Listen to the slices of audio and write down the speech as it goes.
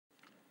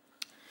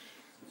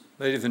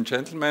Ladies and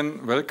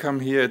gentlemen,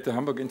 welcome here at the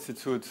Hamburg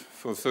Institute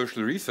for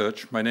Social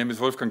Research. My name is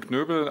Wolfgang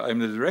Knöbel. I'm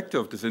the director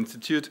of this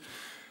institute,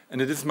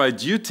 and it is my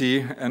duty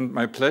and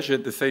my pleasure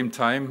at the same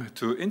time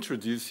to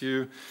introduce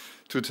you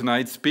to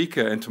tonight's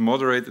speaker and to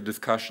moderate the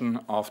discussion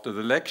after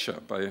the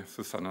lecture by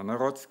Susana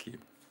Narotzky.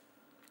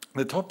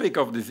 The topic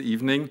of this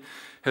evening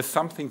has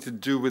something to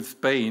do with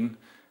Spain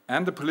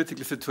and the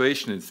political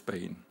situation in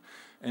Spain.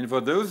 And for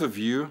those of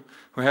you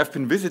who have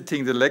been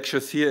visiting the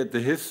lectures here at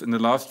the HIS in the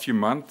last few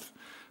months,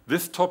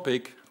 this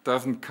topic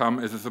doesn't come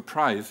as a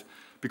surprise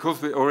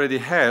because we already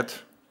had,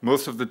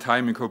 most of the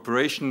time in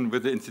cooperation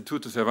with the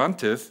Instituto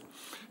Cervantes,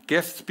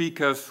 guest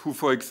speakers who,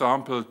 for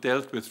example,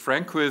 dealt with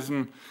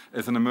Francoism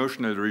as an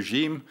emotional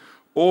regime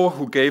or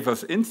who gave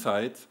us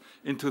insights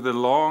into the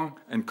long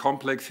and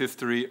complex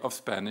history of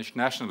Spanish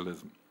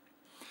nationalism.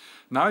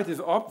 Now it is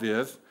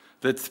obvious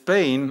that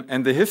Spain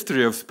and the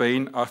history of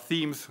Spain are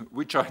themes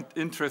which are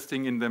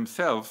interesting in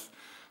themselves,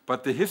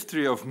 but the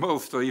history of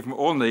most or even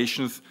all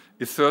nations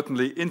is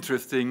certainly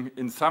interesting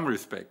in some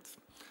respects.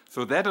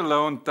 So that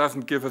alone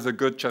doesn't give us a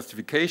good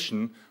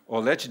justification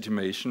or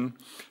legitimation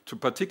to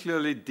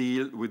particularly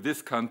deal with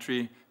this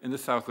country in the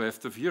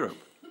southwest of Europe.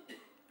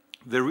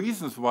 The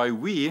reasons why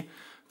we,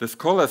 the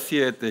scholars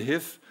here at the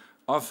HIS,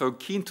 are so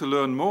keen to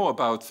learn more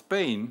about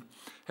Spain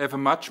have a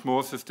much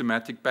more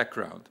systematic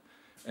background.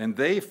 And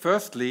they,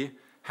 firstly,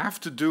 have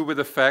to do with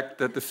the fact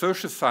that the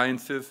social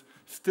sciences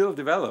still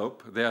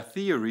develop their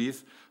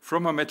theories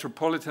from a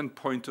metropolitan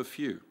point of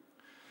view.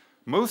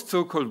 Most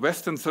so-called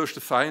Western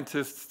social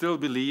scientists still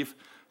believe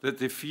that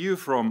the view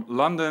from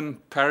London,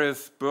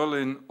 Paris,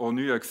 Berlin, or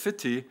New York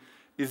City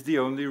is the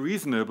only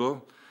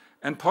reasonable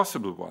and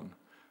possible one.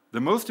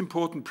 The most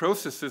important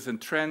processes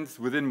and trends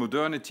within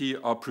modernity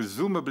are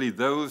presumably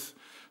those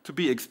to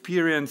be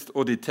experienced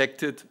or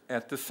detected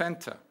at the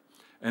center,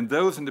 and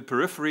those in the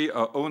periphery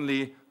are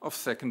only of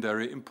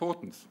secondary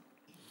importance.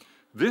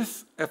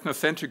 This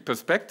ethnocentric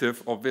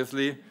perspective,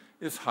 obviously,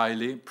 is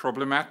highly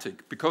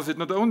problematic because it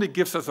not only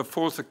gives us a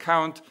false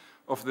account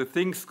of the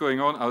things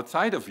going on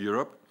outside of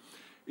Europe,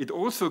 it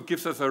also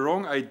gives us a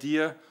wrong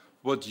idea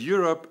what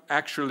Europe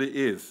actually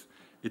is.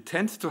 It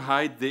tends to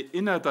hide the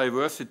inner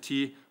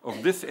diversity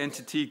of this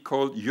entity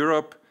called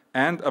Europe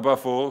and,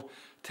 above all,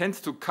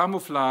 tends to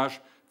camouflage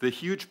the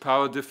huge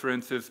power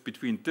differences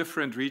between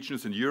different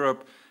regions in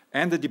Europe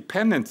and the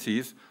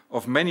dependencies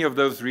of many of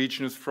those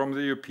regions from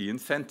the European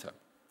center.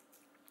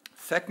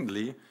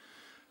 Secondly,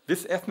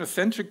 this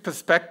ethnocentric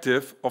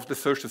perspective of the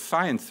social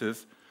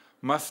sciences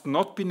must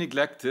not be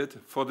neglected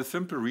for the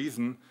simple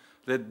reason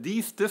that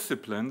these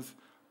disciplines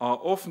are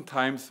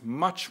oftentimes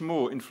much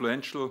more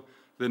influential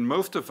than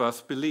most of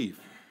us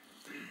believe.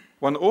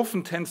 One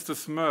often tends to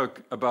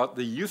smirk about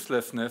the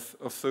uselessness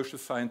of social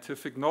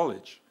scientific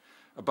knowledge,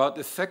 about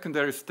the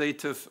secondary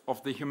status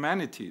of the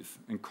humanities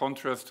in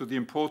contrast to the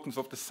importance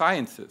of the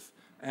sciences,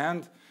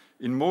 and,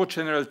 in more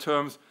general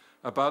terms,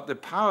 about the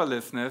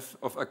powerlessness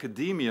of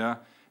academia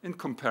in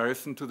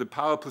comparison to the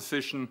power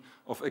position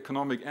of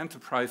economic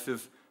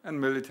enterprises and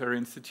military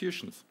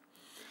institutions.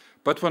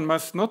 But one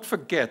must not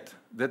forget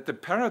that the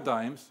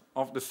paradigms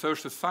of the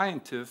social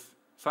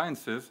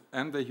sciences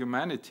and the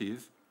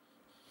humanities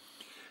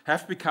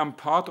have become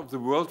part of the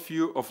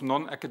worldview of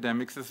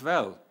non-academics as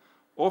well,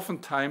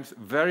 oftentimes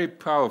very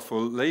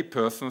powerful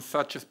laypersons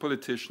such as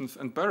politicians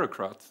and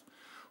bureaucrats,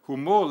 who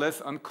more or less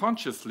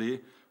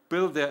unconsciously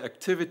build their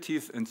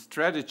activities and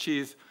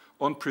strategies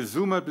on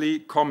presumably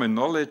common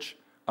knowledge,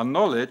 a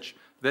knowledge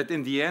that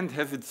in the end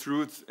has its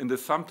roots in the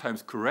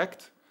sometimes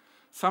correct,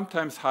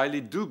 sometimes highly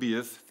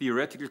dubious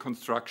theoretical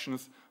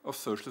constructions of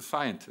social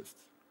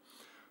scientists.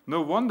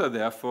 No wonder,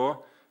 therefore,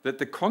 that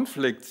the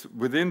conflicts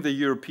within the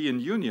European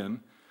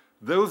Union,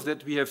 those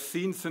that we have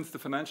seen since the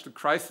financial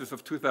crisis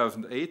of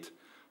 2008,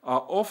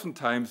 are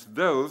oftentimes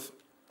those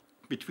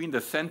between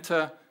the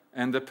center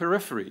and the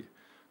periphery.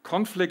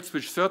 Conflicts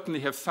which certainly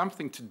have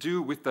something to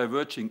do with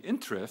diverging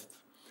interests,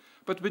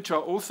 but which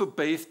are also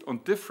based on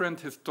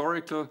different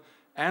historical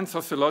and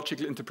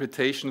sociological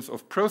interpretations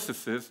of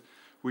processes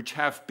which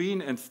have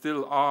been and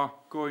still are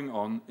going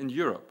on in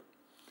Europe.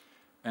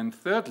 And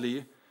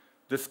thirdly,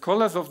 the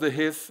scholars of the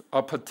HIS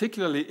are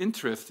particularly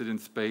interested in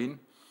Spain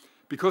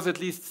because at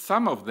least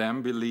some of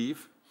them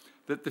believe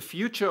that the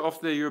future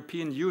of the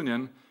European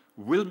Union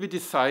will be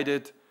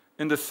decided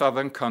in the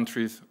southern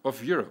countries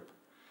of Europe.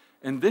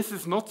 And this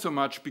is not so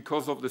much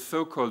because of the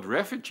so-called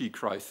refugee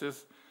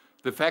crisis,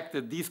 the fact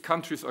that these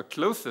countries are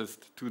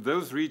closest to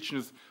those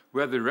regions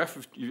where the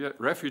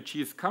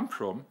refugees come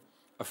from,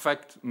 a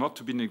fact not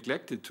to be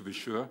neglected, to be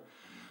sure.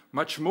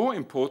 Much more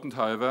important,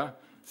 however,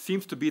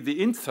 seems to be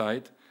the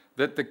insight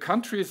that the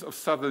countries of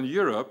southern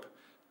Europe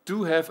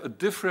do have a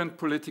different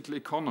political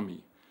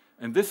economy.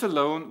 And this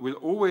alone will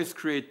always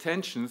create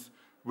tensions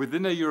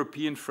within a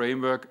European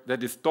framework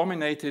that is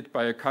dominated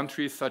by a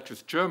country such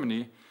as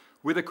Germany,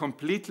 with a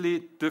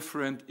completely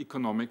different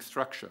economic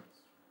structure.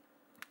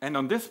 And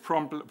on this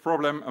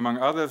problem, among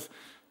others,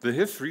 the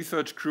HIS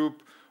research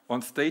group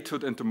on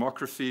statehood and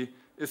democracy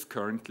is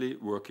currently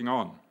working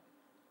on.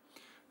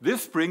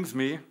 This brings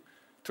me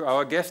to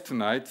our guest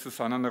tonight,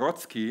 Susana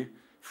Narotzky,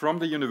 from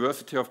the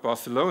University of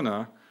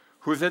Barcelona,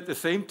 who is at the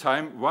same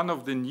time one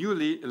of the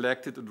newly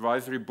elected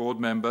advisory board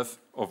members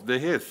of the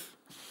HIS.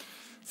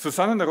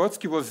 Susana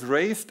Narotzky was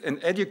raised and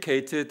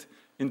educated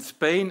in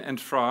Spain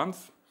and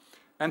France,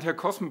 and her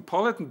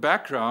cosmopolitan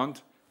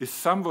background is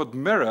somewhat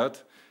mirrored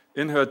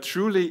in her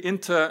truly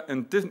inter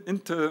and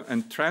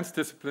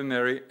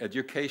transdisciplinary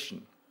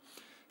education.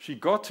 She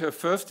got her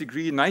first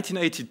degree in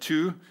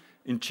 1982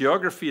 in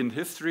geography and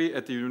history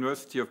at the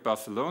University of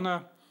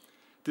Barcelona,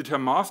 did her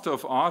Master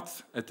of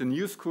Arts at the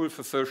New School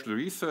for Social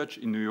Research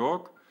in New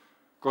York,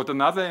 got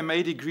another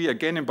MA degree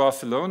again in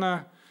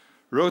Barcelona,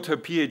 wrote her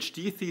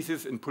PhD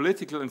thesis in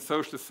political and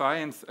social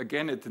science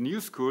again at the New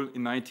School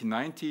in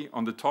 1990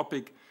 on the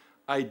topic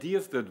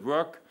Ideas That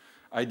Work,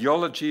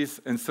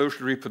 Ideologies and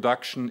Social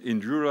Reproduction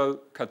in Rural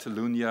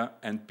Catalonia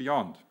and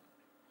Beyond.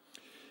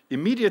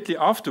 Immediately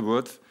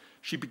afterwards,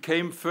 she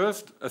became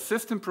first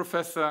assistant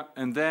professor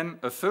and then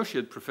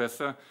associate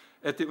professor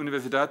at the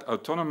Universidad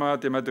Autónoma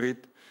de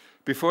Madrid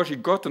before she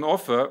got an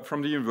offer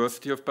from the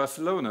University of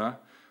Barcelona,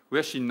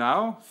 where she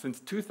now, since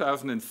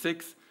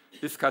 2006,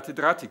 is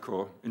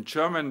Catedrático, in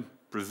German,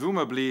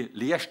 presumably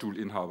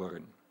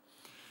Lehrstuhlinhaberin.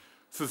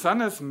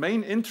 Susana's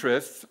main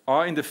interests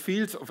are in the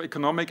fields of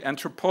economic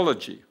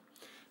anthropology.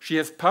 She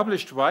has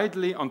published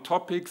widely on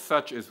topics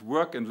such as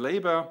work and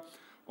labor,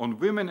 on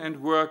women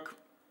and work,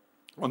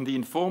 on the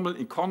informal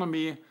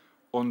economy,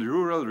 on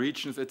rural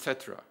regions,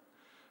 etc.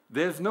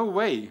 There's no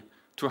way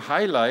to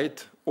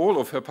highlight all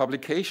of her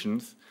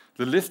publications.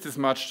 The list is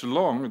much too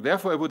long.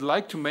 Therefore, I would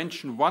like to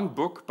mention one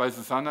book by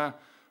Susana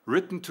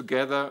written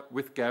together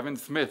with Gavin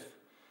Smith,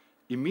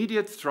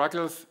 Immediate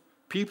Struggles,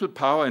 People,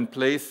 Power and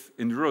Place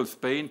in Rural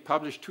Spain,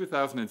 published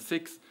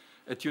 2006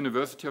 at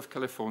University of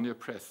California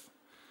Press.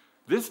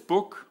 This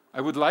book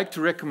I would like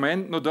to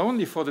recommend not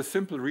only for the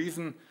simple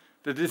reason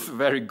that it is a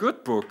very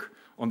good book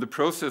on the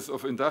process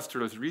of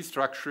industrial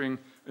restructuring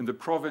in the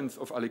province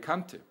of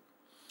Alicante.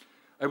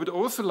 I would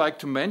also like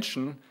to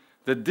mention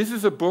that this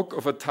is a book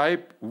of a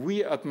type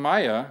we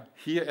admire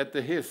here at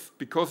the HIS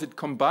because it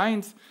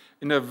combines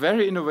in a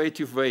very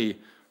innovative way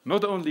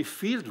not only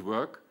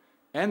fieldwork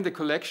and the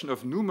collection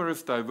of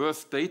numerous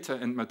diverse data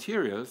and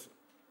materials,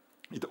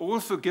 it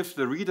also gives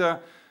the reader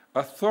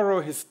a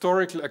thorough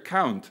historical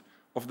account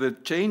of the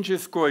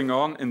changes going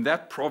on in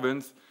that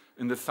province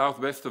in the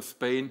southwest of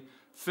Spain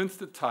since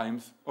the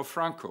times of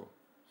Franco.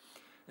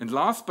 And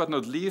last but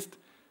not least,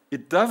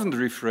 it doesn't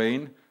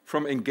refrain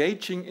from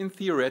engaging in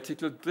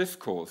theoretical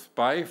discourse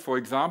by, for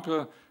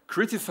example,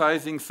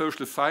 criticizing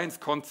social science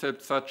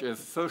concepts such as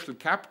social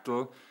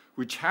capital,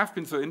 which have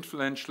been so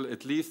influential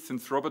at least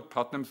since Robert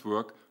Putnam's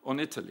work on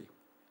Italy.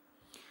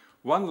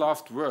 One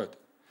last word.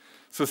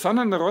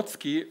 Susana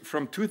Narotzky,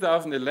 from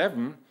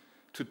 2011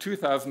 to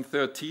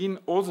 2013,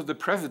 also the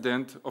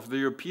president of the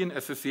European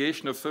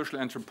Association of Social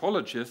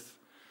Anthropologists,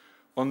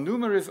 on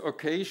numerous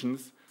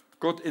occasions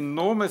got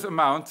enormous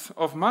amounts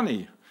of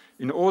money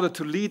in order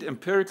to lead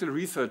empirical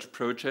research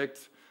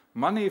projects,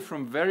 money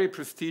from very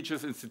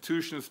prestigious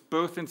institutions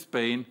both in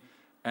Spain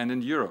and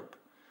in Europe.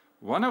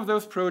 One of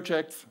those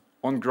projects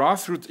on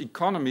grassroots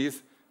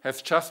economies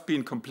has just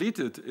been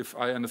completed, if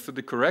I understood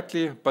it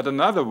correctly, but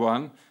another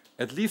one,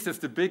 at least as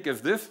big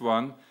as this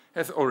one,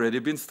 has already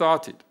been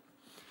started.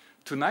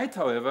 Tonight,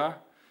 however,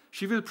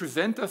 she will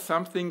present us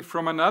something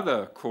from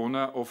another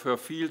corner of her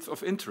fields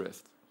of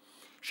interest.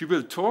 She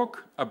will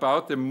talk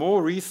about the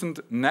more recent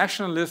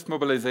nationalist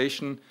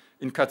mobilization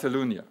in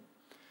Catalonia.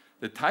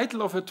 The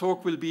title of her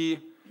talk will be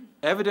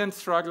Evidence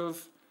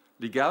Struggles,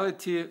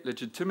 Legality,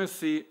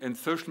 Legitimacy, and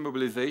Social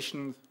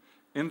Mobilization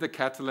in the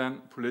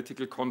Catalan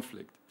Political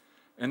Conflict.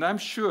 And I'm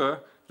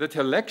sure that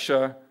her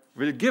lecture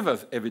will give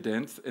us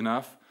evidence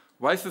enough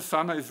why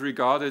Susana is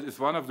regarded as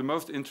one of the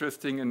most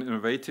interesting and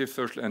innovative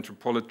social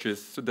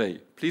anthropologists today.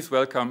 Please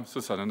welcome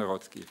Susana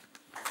Narotzky.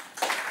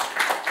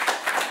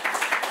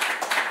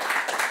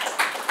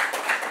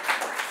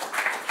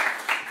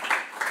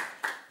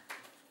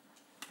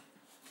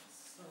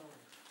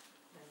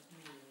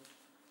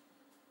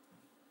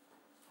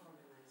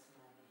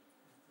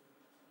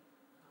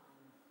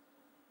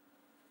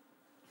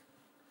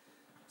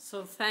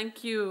 So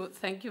thank you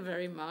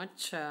very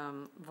much,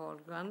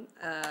 Wolfgang.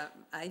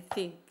 I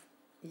think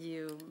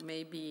you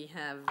maybe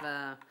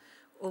have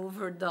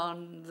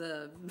overdone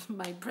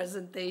my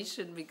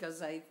presentation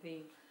because I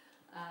think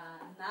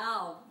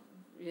now,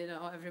 you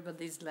know,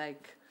 everybody's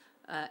like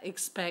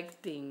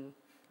expecting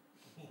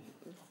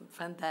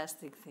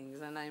fantastic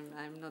things, and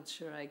I'm not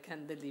sure I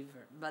can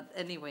deliver. But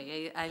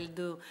anyway, I'll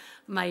do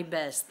my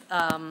best.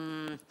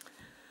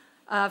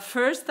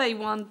 First, I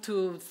want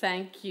to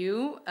thank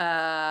you,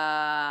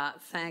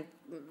 thank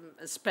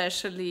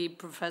especially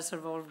Professor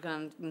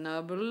Wolfgang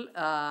Knöbel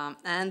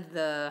and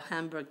the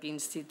Hamburg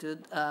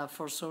Institute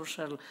for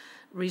Social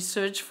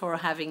Research for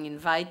having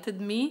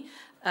invited me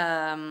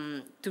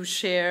to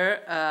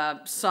share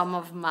some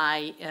of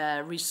my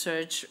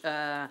research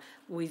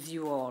with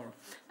you all.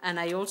 And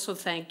I also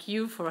thank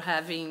you for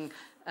having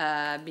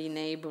been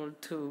able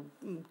to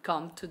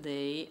come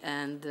today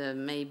and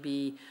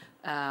maybe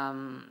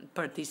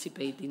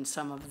participate in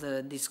some of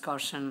the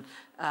discussion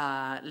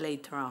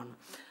later on.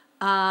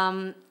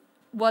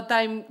 What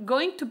I'm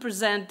going to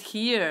present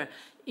here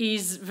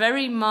is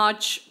very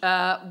much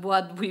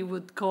what we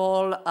would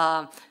call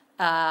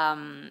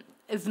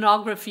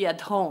ethnography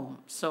at home.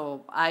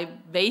 So I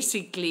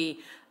basically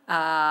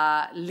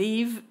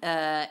live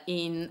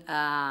in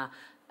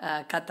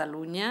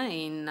Catalonia,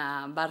 in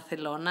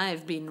Barcelona.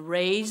 I've been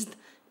raised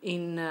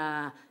in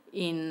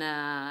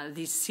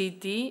this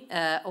city,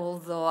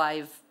 although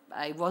I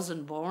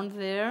wasn't born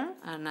there,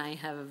 and I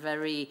have a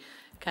very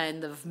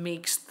kind of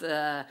mixed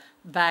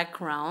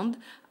background.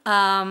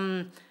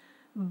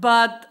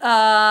 But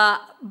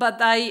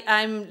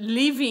I'm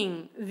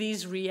living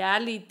this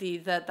reality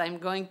that I'm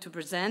going to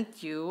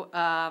present you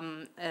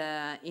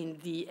in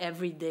the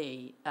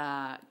everyday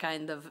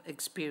kind of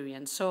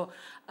experience. So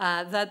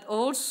that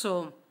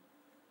also,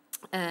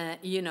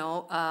 you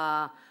know,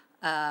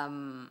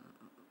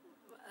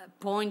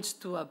 points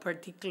to a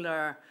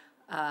particular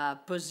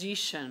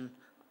position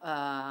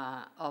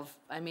of,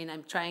 I mean,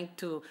 I'm trying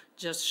to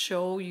just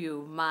show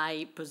you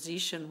my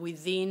position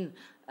within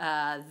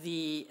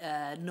the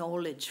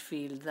knowledge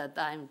field that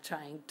I'm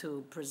trying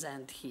to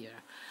present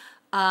here.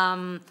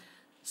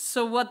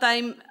 So what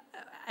the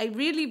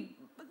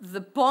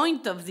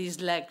point of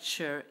this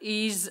lecture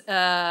is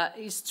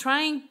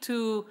trying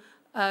to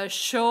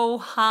show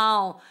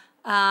how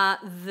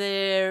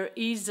there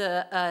is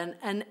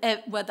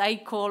what I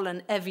call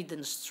an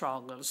evidence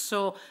struggle.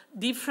 So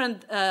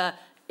different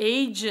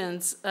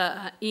agents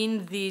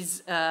in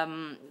this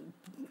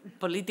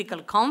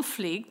political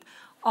conflict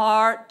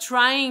are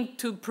trying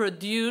to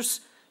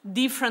produce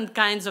different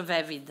kinds of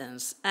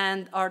evidence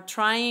and are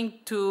trying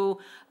to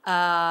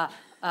set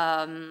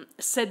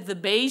the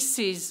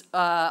basis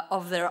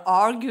of their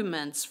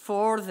arguments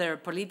for their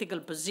political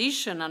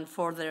position and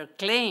for their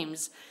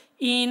claims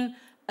in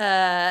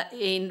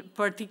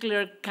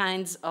particular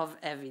kinds of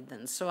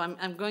evidence. So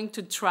I'm going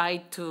to try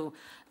to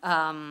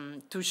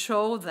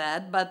show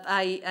that, but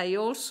I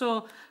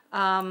also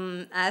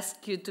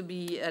ask you to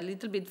be a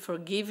little bit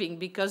forgiving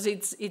because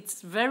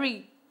it's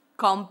very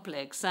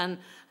complex, and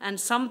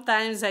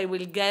sometimes I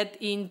will get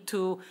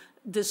into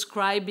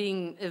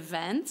describing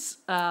events,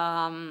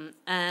 and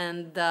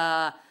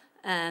I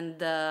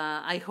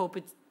hope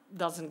it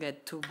doesn't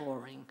get too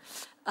boring.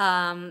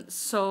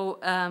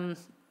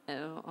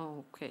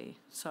 Okay,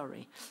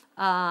 sorry.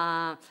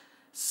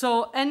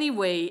 So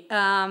anyway,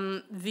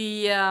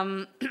 the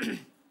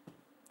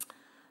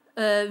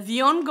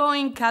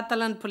ongoing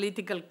Catalan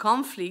political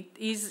conflict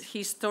is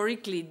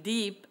historically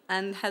deep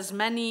and has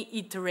many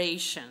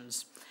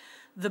iterations.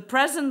 The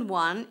present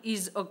one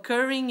is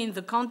occurring in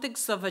the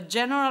context of a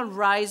general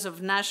rise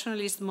of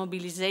nationalist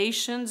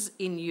mobilizations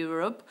in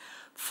Europe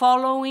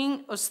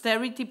following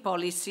austerity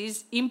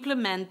policies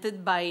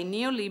implemented by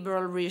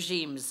neoliberal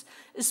regimes,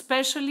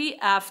 especially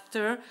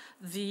after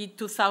the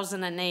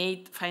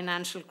 2008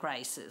 financial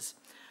crisis.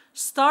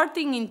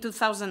 Starting in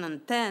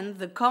 2010,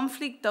 the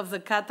conflict of the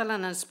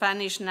Catalan and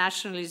Spanish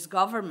nationalist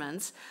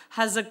governments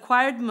has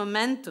acquired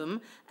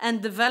momentum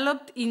and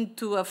developed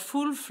into a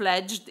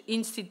full-fledged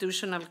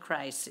institutional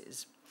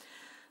crisis.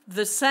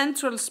 The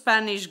central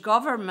Spanish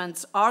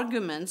government's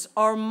arguments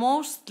are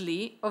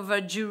mostly of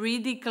a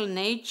juridical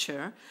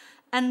nature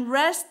and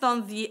rest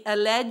on the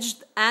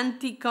alleged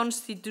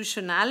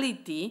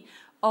anti-constitutionality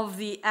of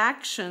the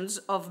actions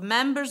of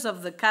members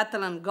of the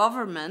Catalan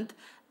government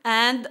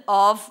and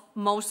of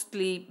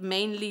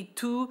mainly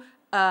two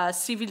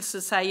civil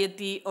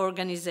society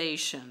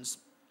organizations,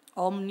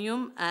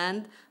 Òmnium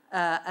and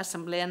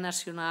Assemblea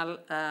Nacional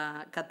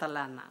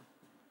Catalana.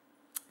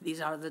 These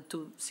are the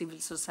two civil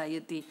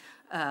society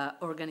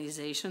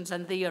organizations,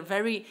 and they are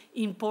very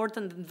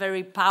important and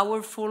very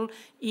powerful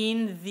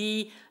in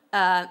the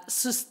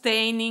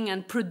sustaining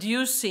and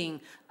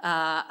producing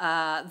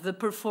the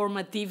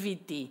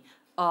performativity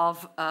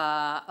of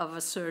a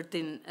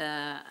certain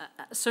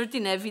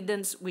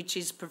evidence which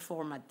is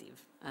performative.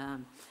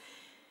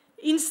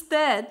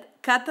 Instead,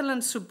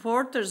 Catalan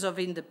supporters of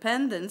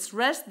independence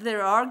rest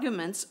their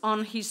arguments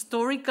on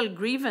historical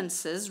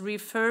grievances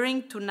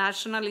referring to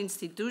national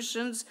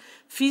institutions,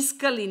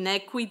 fiscal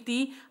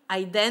inequity,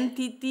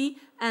 identity,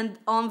 and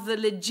on the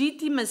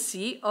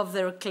legitimacy of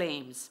their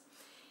claims.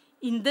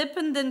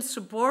 Independent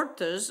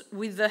supporters,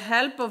 with the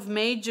help of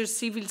major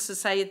civil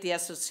society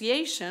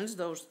associations,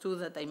 those two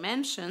that I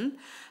mentioned,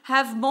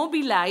 have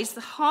mobilized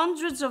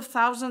hundreds of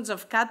thousands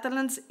of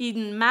Catalans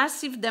in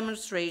massive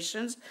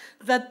demonstrations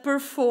that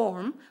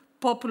perform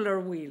popular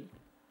will.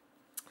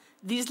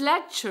 This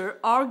lecture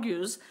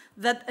argues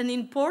that an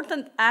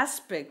important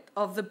aspect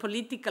of the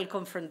political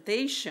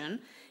confrontation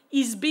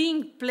is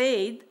being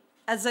played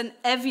as an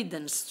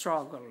evidence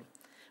struggle,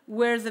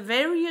 where the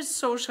various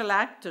social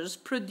actors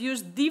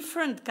produce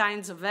different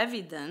kinds of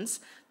evidence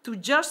to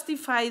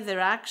justify their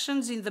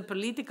actions in the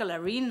political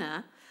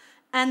arena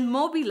and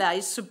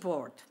mobilize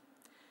support.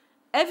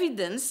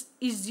 Evidence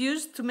is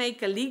used to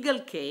make a legal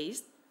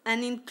case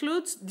and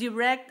includes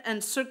direct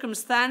and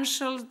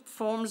circumstantial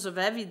forms of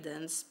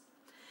evidence.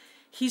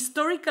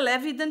 Historical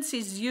evidence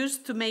is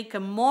used to make a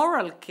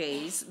moral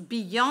case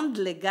beyond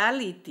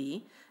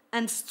legality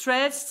and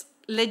stress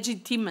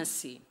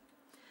legitimacy.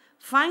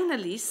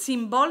 Finally,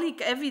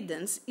 symbolic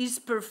evidence is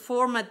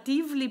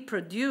performatively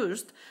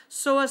produced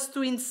so as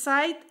to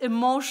incite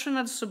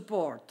emotional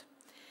support.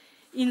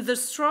 In the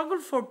struggle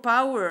for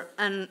power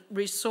and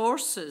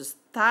resources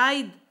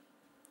tied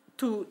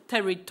to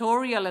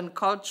territorial and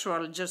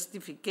cultural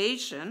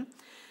justification,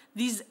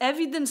 these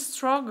evidence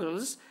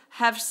struggles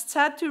have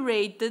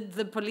saturated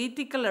the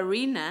political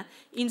arena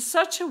in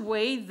such a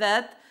way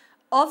that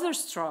other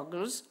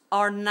struggles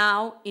are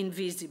now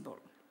invisible.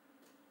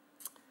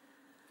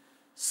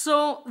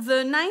 So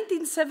the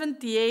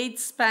 1978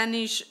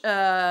 Spanish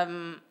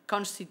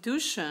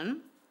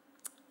Constitution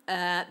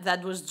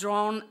that was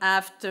drawn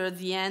after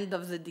the end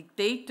of the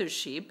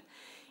dictatorship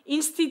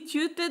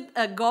instituted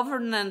a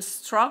governance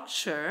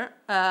structure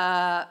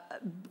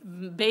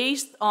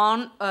based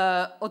on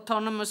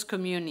autonomous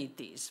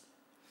communities.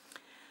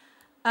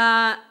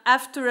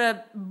 After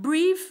a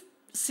brief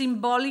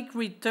symbolic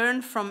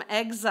return from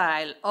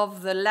exile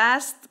of the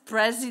last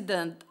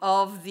president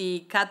of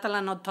the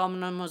Catalan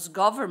autonomous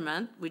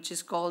government, which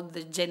is called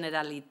the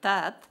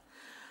Generalitat,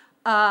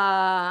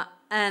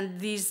 and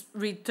this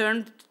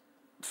return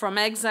from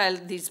exile,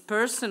 this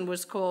person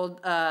was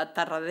called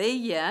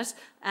Tarradellas,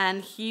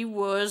 and he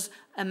was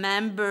a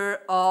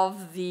member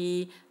of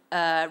the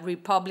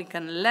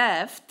Republican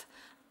left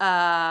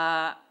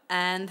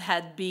and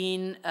had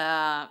been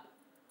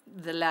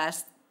the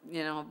last,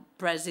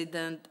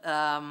 president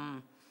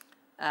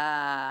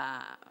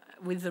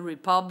with the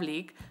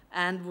Republic,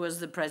 and was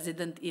the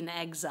president in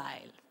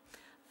exile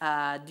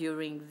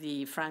during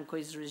the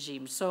Francoist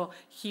regime. So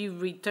he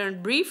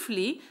returned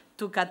briefly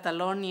to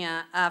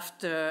Catalonia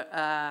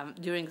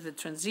during the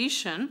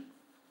transition,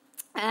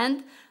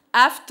 and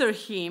after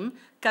him,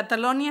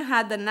 Catalonia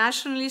had a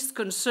nationalist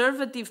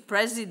conservative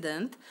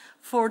president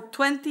for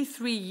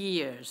 23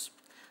 years.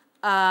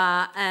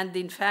 And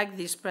in fact,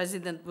 this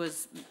president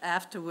was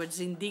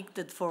afterwards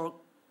indicted for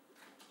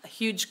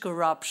huge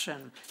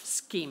corruption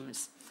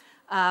schemes.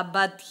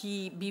 But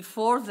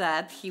before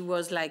that, he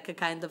was like a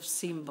kind of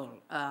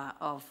symbol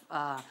of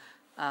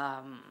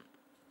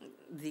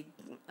the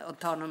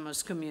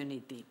autonomous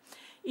community.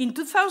 In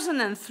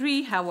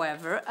 2003,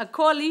 however, a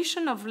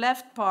coalition of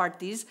left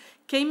parties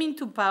came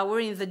into power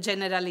in the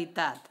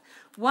Generalitat.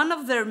 One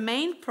of their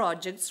main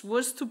projects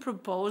was to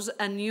propose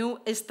a new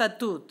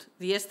estatut.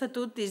 The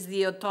estatut is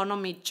the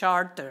autonomy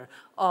charter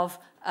of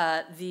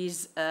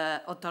this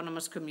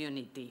autonomous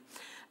community.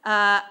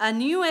 A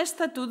new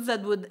estatut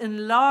that would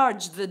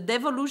enlarge the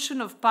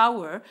devolution of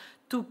power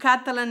to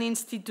Catalan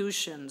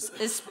institutions,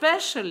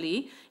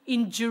 especially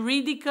in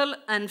juridical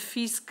and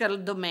fiscal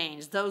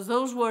domains.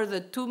 Those were the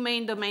two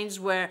main domains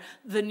where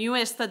the new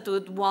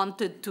estatut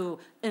wanted to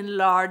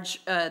enlarge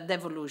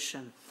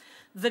devolution.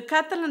 The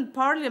Catalan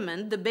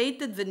parliament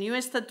debated the new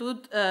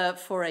estatut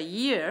for a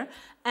year,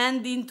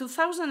 and in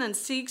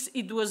 2006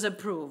 it was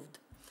approved.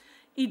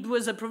 It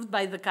was approved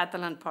by the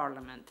Catalan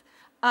parliament.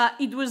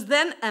 It was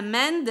then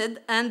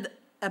amended and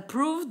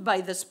approved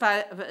by the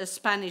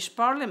Spanish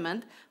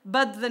parliament,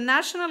 but the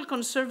National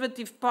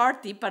Conservative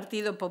Party,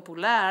 Partido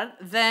Popular,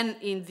 then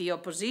in the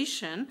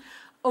opposition,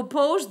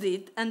 opposed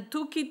it and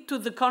took it to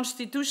the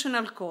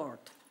Constitutional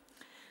Court.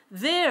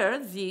 There,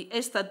 the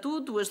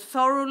estatut was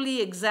thoroughly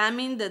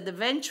examined and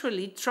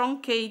eventually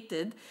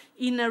truncated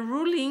in a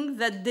ruling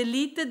that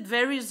deleted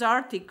various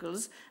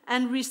articles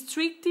and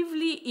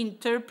restrictively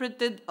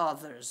interpreted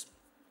others.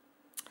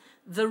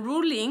 The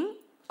ruling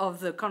of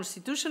the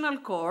Constitutional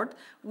Court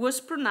was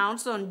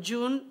pronounced on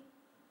June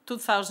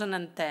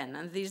 2010,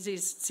 and this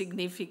is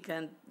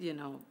significant,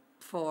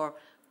 for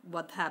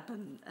what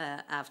happened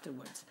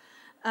afterwards.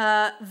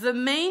 The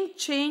main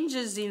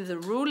changes in the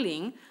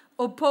ruling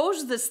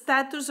opposed the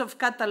status of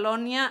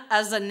Catalonia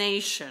as a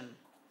nation,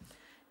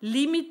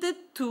 limited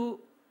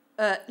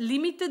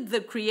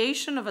the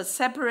creation of a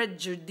separate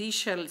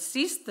judicial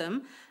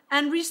system,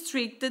 and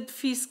restricted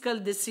fiscal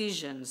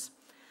decisions,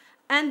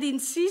 and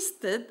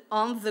insisted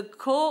on the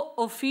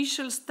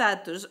co-official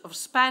status of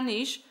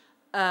Spanish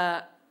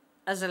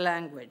as a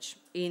language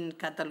in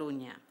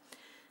Catalonia.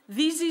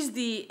 This is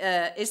the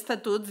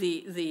estatut,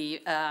 the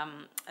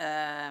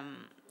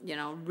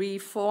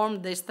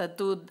reformed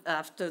estatut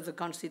after the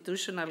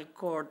Constitutional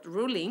Court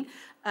ruling,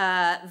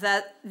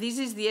 that this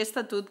is the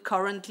estatut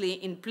currently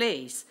in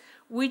place,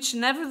 which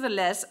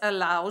nevertheless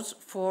allows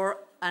for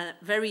a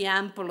very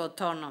ample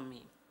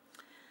autonomy.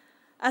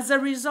 As a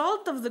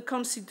result of the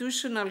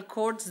Constitutional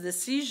Court's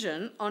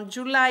decision, on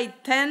July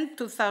 10,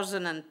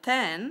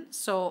 2010,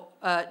 so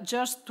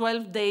just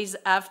 12 days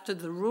after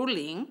the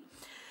ruling,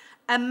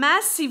 a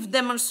massive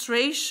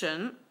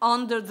demonstration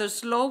under the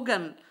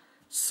slogan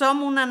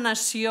 "Som una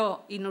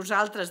nació i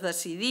nosaltres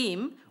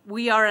decidim,"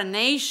 we are a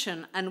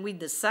nation and we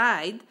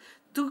decide,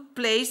 took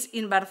place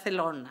in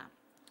Barcelona.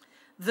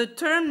 The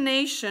term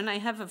nation, I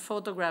have a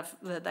photograph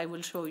that I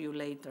will show you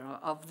later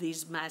of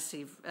this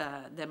massive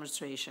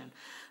demonstration.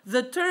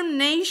 The term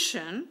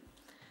nation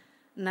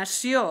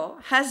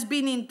nació has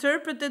been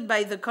interpreted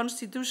by the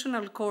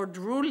Constitutional Court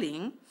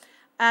ruling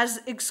as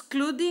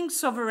excluding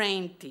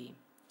sovereignty.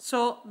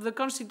 So the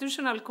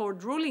Constitutional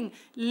Court ruling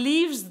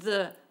leaves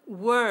the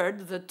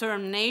word, the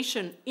term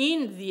nation,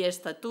 in the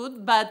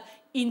Estatut, but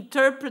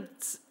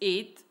interprets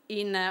it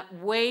in a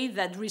way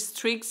that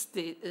restricts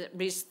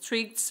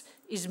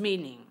its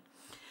meaning.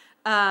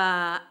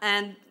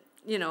 And,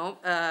 you know,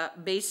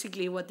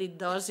 basically what it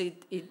does,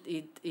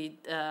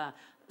 it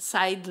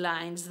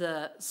sidelines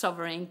the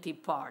sovereignty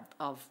part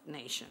of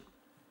nation.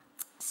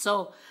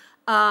 So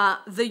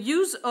the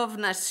use of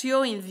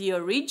nació in the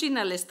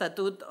original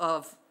Estatut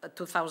of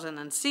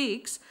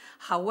 2006,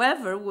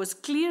 however, was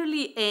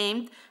clearly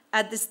aimed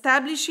at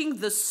establishing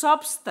the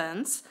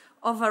substance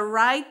of a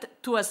right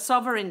to a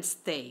sovereign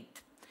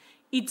state.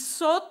 It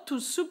sought to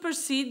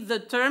supersede the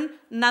term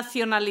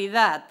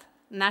nacionalidad,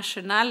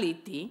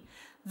 nationality,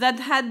 that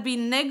had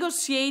been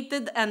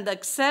negotiated and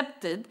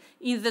accepted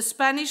in the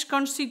Spanish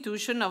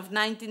Constitution of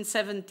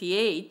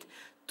 1978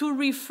 to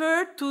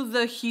refer to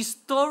the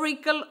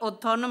historical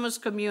autonomous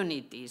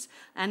communities.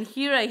 And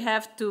here I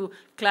have to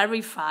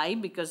clarify,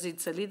 because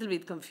it's a little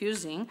bit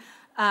confusing,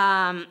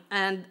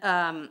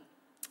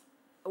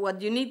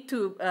 what you need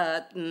to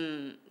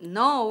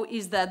know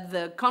is that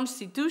the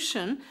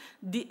Constitution,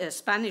 the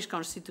Spanish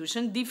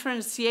Constitution,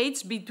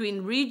 differentiates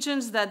between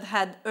regions that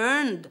had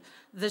earned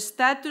the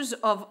status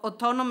of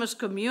autonomous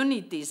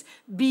communities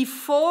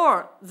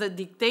before the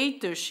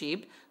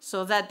dictatorship,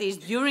 so that is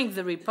during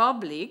the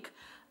Republic,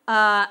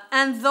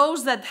 and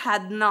those that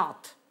had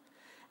not.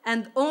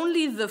 And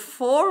only the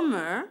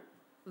former,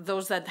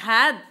 those that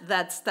had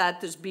that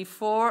status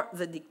before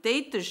the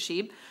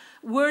dictatorship,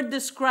 were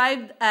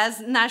described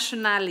as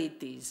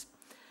nationalities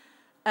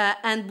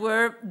and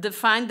were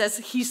defined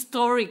as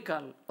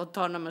historical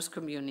autonomous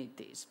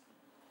communities.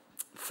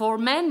 For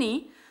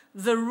many,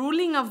 the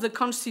ruling of the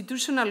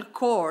Constitutional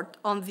Court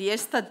on the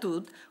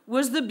Estatut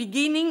was the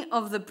beginning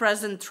of the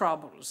present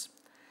troubles.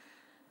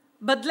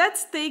 But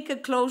let's take a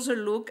closer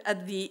look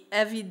at the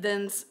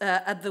evidence,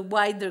 at the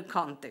wider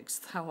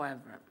context,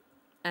 however.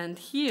 And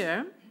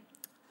here,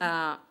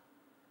 I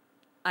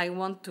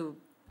want to,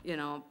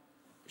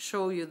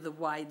 show you the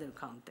wider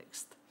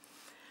context.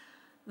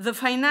 The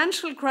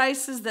financial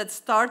crisis that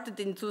started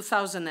in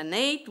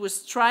 2008 was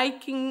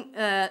striking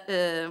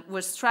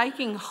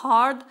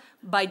hard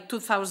by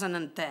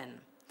 2010.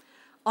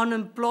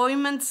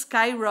 Unemployment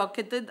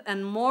skyrocketed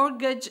and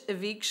mortgage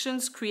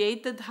evictions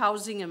created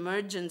housing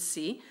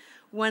emergency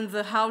when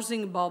the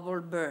housing bubble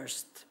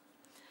burst.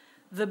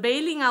 The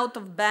bailing out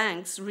of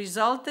banks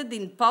resulted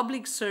in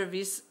public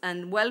service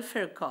and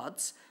welfare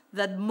cuts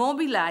that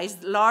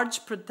mobilized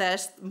large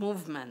protest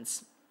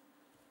movements.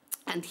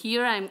 And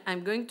here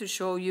I'm going to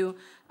show you,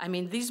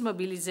 these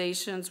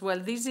mobilizations, well,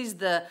 this is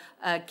the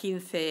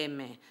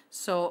 15M.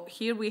 So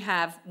here we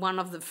have one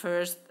of the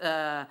first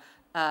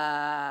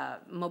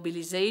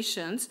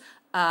mobilizations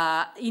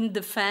in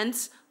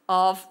defense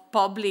of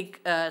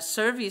public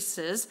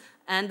services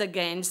and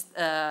against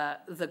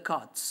the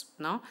cuts,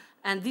 no?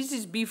 And this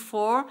is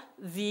before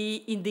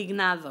the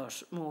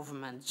Indignados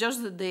movement,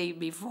 just the day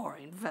before,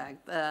 in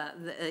fact,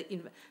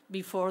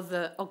 before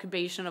the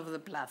occupation of the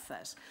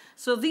plazas.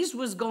 So this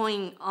was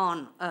going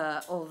on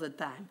all the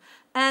time.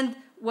 And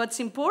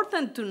what's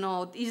important to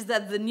note is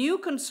that the new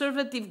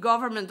conservative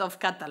government of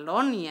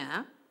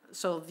Catalonia,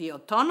 so the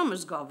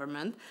autonomous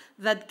government,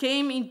 that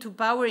came into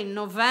power in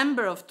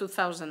November of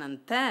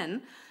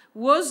 2010,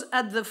 was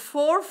at the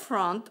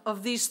forefront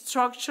of these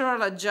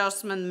structural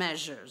adjustment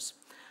measures.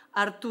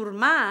 Artur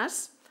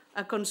Mas,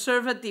 a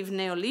conservative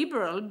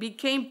neoliberal,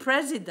 became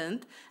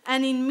president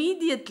and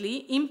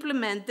immediately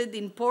implemented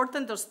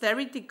important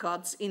austerity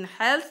cuts in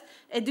health,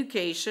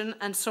 education,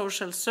 and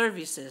social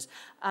services.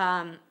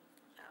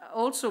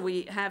 Also,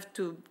 we have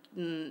to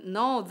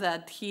know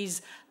that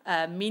his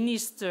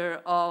Minister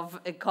of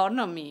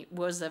Economy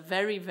was a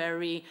very,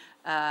 very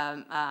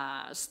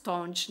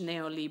staunch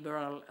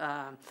neoliberal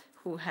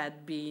who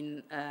had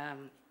been,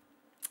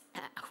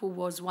 who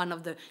was one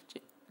of the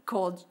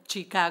called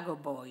Chicago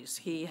Boys.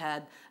 He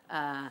had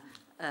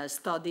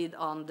studied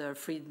under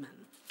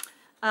Friedman.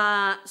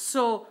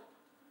 So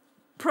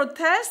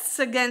protests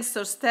against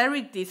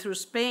austerity through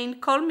Spain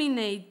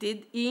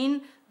culminated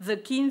in the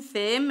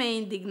 15M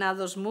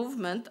Indignados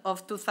movement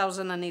of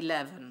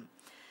 2011.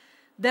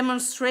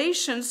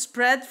 Demonstrations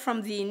spread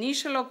from the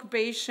initial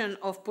occupation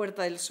of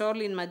Puerta del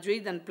Sol in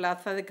Madrid and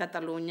Plaza de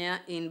Catalunya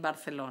in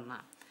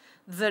Barcelona.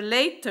 The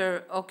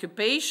later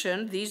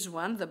occupation, this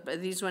one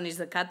is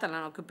the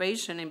Catalan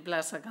occupation in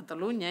Plaza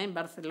Catalunya in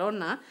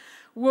Barcelona,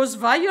 was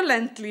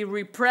violently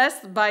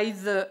repressed by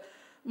the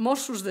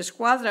Mossos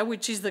d'Esquadra,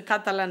 which is the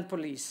Catalan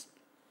police,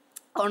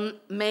 on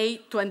May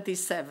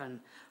 27,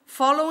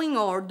 following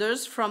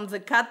orders from the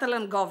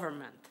Catalan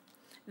government.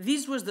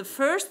 This was the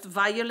first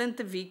violent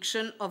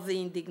eviction of the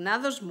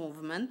Indignados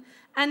movement,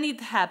 and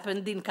it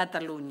happened in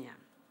Catalonia.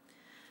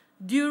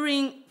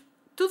 During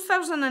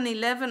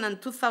 2011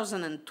 and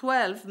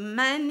 2012,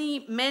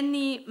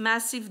 many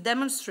massive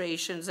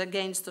demonstrations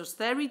against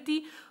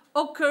austerity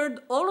occurred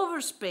all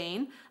over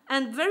Spain,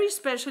 and very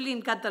especially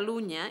in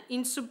Catalonia,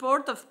 in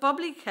support of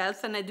public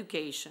health and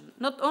education.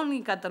 Not only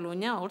in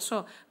Catalonia,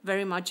 also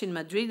very much in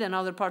Madrid and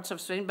other parts of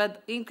Spain,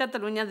 but in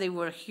Catalonia they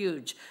were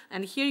huge.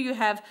 And here you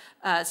have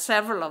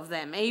several of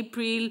them.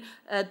 April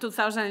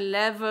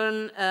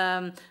 2011,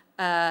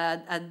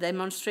 a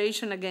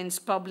demonstration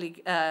against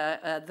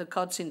the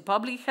cuts in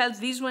public health.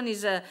 This one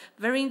is a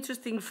very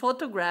interesting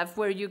photograph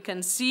where you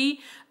can see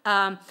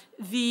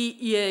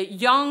the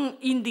young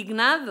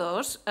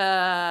indignados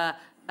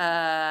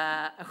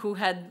who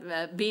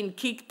had been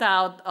kicked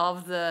out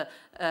of the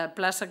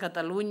Plaza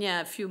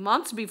Catalunya a few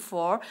months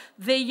before.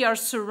 They are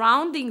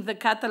surrounding the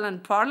Catalan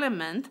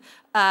parliament,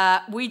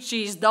 which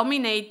is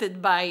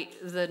dominated by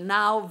the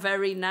now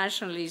very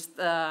nationalist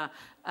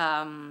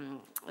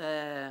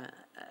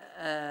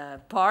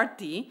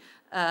party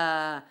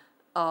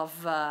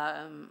of,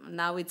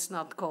 now it's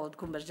not called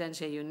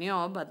Convergencia y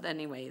Unió, but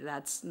anyway,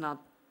 that's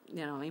not,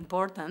 you know,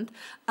 important.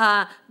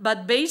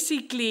 But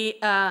basically,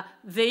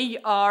 they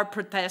are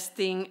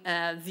protesting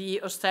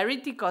the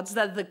austerity cuts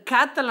that the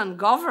Catalan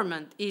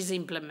government is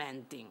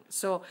implementing.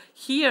 So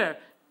here,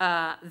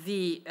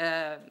 the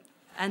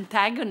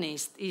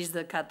antagonist is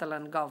the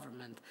Catalan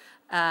government.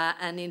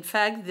 And in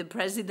fact, the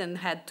president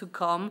had to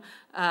come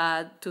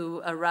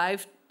to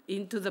arrive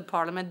into the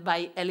parliament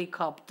by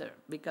helicopter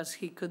because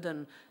he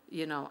couldn't,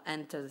 you know,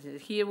 enter.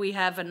 Here we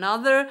have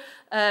another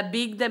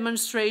big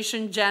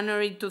demonstration,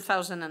 January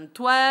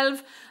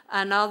 2012,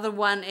 another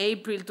one,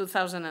 April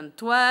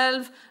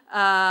 2012,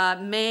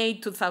 May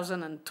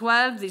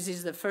 2012. This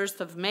is the 1st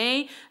of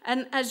May.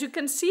 And as you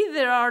can see,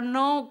 there are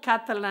no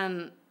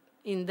Catalan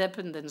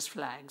independence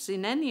flags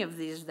in any of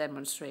these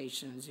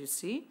demonstrations, you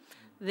see.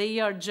 They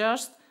are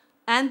just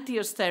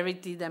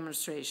anti-austerity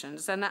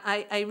demonstrations. And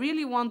I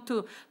really want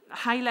to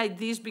highlight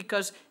this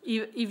because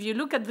if you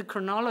look at the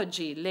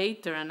chronology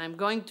later, and I'm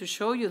going to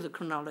show you the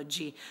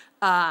chronology,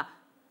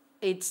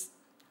 it's,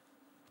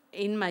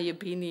 in my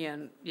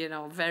opinion, you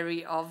know,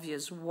 very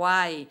obvious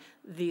why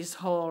this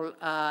whole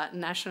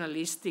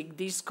nationalistic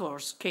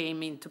discourse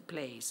came into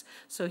place.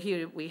 So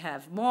here we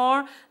have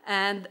more,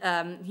 and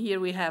here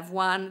we have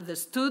one, the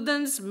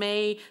students,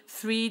 May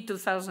 3,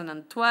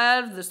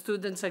 2012, the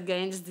students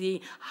against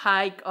the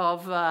hike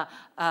of the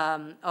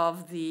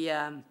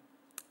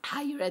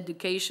higher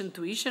education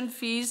tuition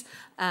fees,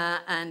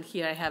 and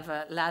here I have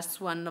a last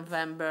one,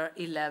 November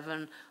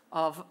 11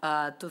 of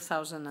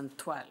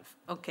 2012.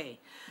 Okay,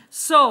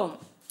 so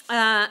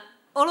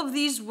all of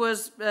this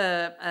was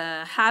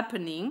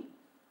happening,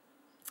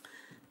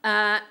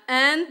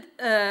 and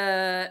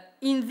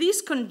in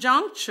this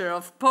conjuncture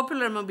of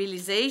popular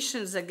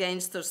mobilizations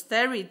against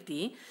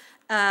austerity,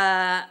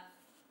 that,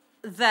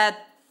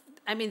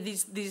 I mean,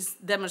 these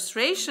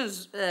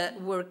demonstrations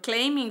were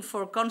claiming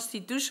for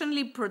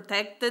constitutionally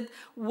protected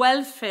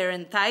welfare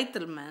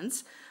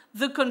entitlements,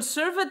 the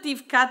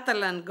conservative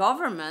Catalan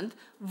government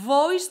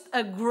voiced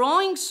a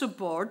growing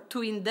support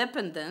to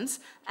independence,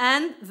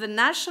 and the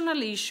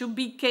national issue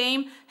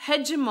became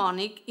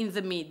hegemonic in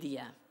the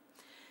media.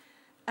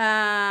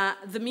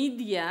 The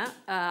media,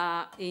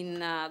 in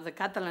the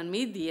Catalan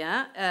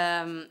media,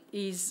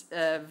 is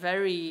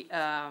very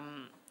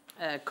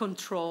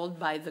controlled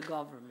by the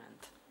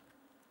government.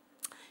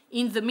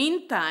 In the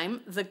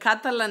meantime, the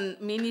Catalan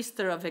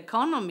Minister of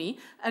Economy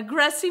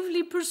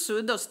aggressively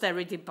pursued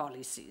austerity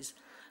policies.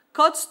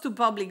 Cuts to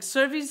public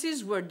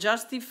services were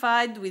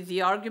justified with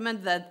the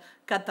argument that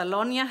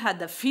Catalonia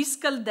had a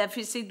fiscal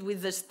deficit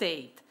with the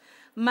state.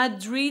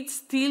 Madrid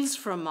steals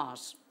from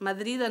us.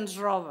 Madrid ens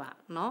roba,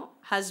 no?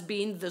 Has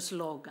been the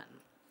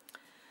slogan.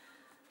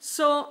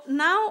 So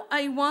now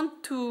I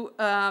want to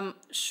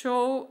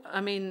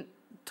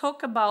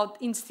talk about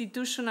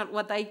institutional,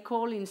 what I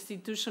call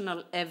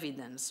institutional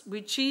evidence,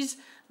 which is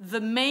the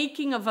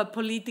making of a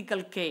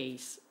political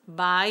case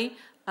by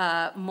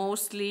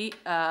mostly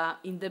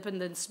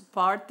independence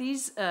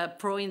parties,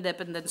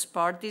 pro-independence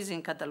parties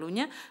in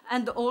Catalonia,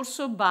 and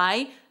also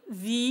by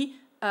the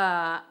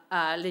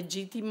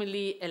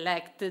legitimately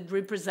elected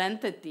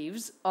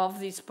representatives of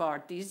these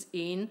parties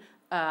in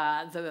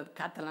the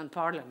Catalan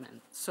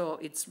parliament. So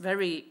it's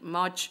very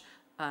much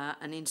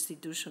an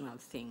institutional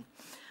thing.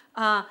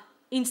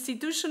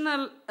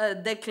 Institutional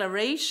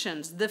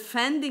declarations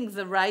defending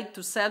the right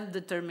to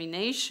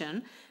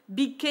self-determination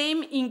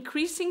became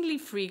increasingly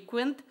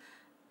frequent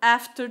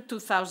after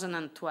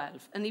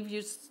 2012. And if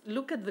you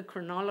look at the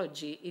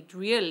chronology, it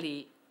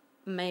really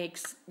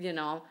makes, you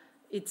know,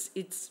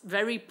 it's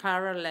very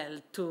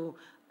parallel to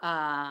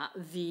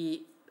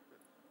the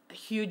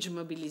huge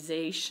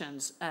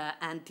mobilizations,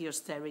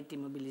 anti-austerity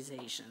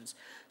mobilizations.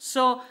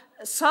 So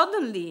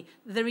suddenly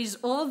there is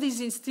all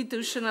these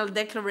institutional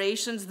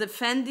declarations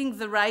defending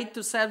the right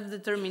to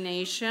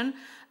self-determination,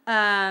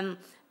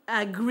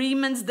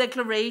 agreements,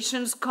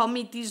 declarations,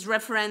 committees,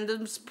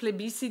 referendums,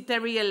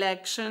 plebiscitary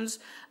elections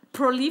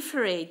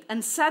proliferate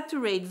and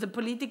saturate the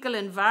political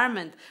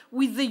environment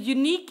with the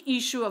unique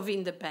issue of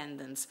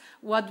independence,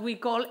 what we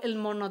call el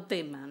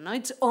monotema. No?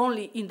 It's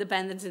only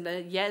independence,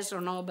 yes or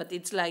no, but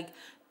it's like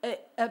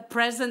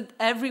present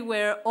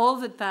everywhere all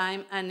the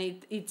time, and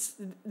it's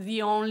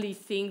the only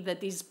thing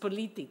that is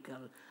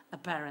political,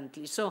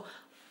 apparently. So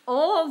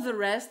all the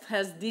rest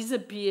has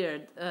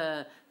disappeared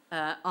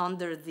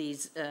under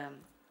this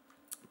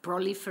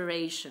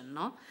proliferation,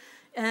 no?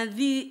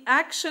 The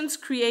actions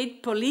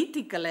create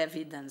political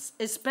evidence,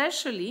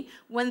 especially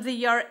when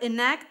they are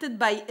enacted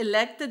by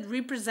elected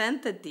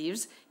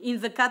representatives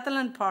in the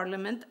Catalan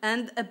parliament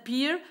and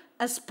appear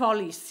as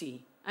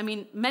policy. I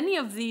mean, many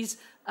of these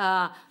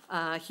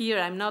here,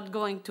 I'm not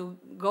going to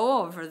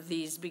go over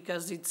these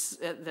because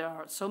there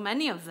are so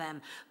many of them,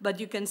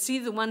 but you can see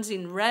the ones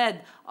in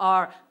red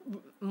are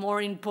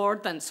more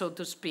important, so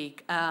to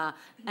speak.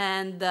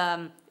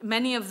 And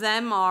many of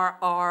them are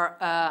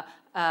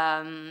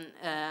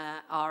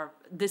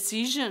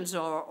decisions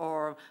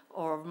or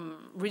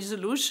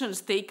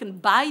resolutions taken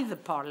by the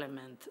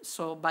parliament,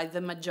 so by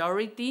the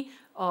majority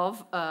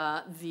of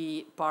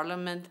the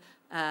parliament,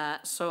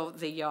 so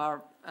they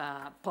are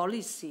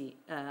policy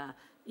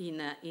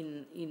in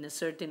a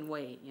certain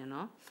way, you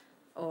know,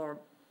 or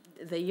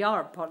they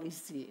are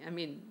policy. I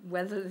mean,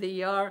 whether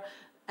they are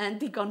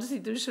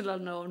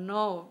anti-constitutional or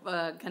no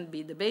can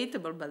be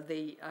debatable, but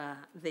they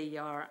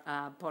are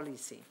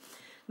policy.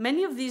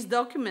 Many of these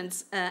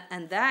documents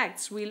and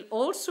acts will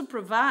also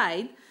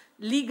provide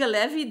legal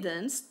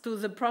evidence to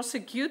the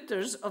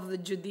prosecutors of the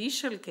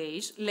judicial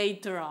case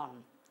later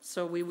on.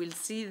 So we will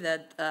see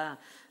that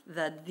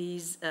that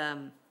these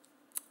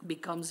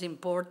becomes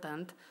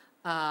important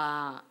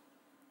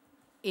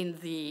in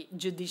the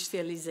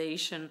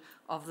judicialization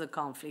of the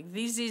conflict.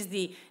 This is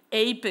the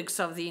apex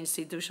of the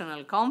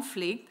institutional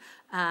conflict,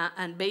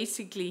 and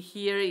basically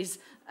here is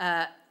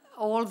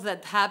all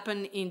that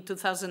happened in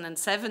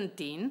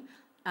 2017,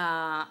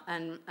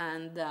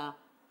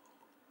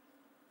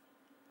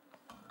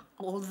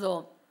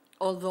 although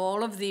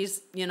all of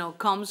this, you know,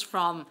 comes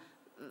from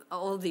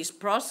all this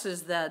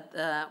process that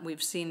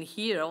we've seen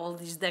here, all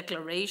these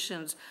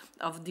declarations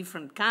of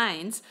different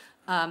kinds,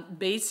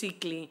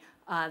 basically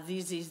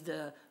this is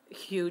the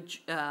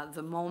huge,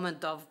 the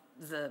moment of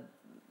the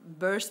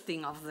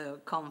bursting of the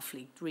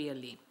conflict,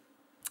 really.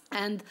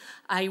 And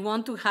I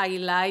want to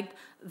highlight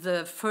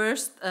the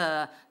first,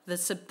 the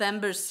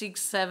September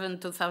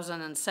 6-7,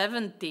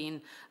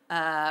 2017,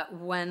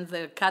 when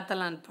the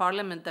Catalan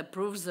parliament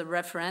approves the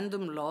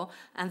referendum law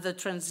and the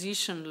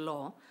transition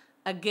law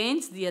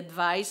against the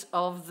advice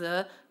of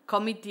the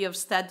Committee of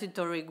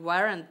Statutory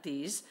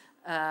Guarantees,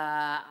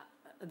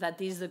 that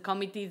is the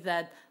committee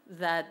that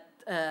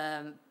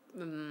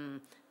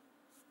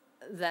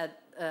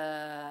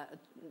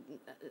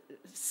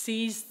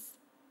sees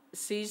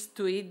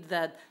to it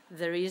that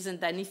there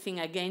isn't anything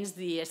against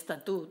the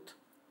statute,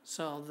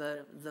 so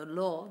the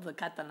law, the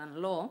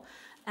Catalan law,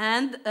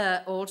 and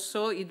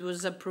also it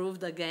was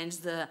approved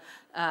against the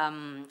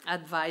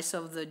advice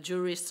of the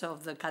jurists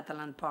of the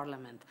Catalan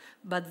parliament.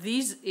 But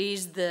this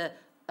is the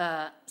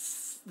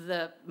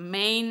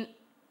main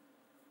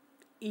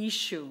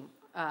issue,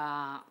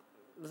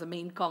 the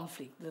main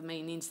conflict, the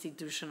main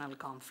institutional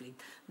conflict.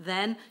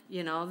 Then,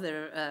 you know,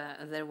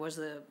 there was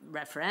a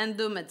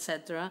referendum,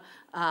 etc.,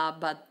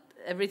 but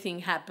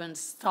everything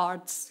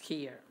starts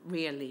here,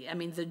 really. I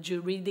mean, the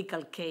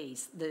juridical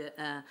case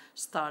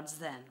starts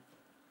then.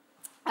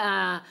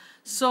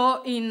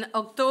 So in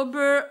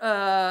October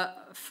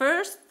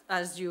 1st,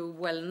 as you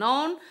well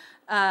know,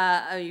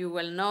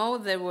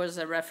 there was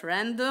a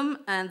referendum,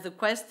 and the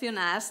question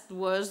asked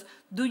was,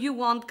 do you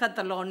want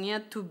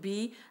Catalonia to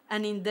be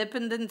an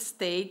independent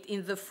state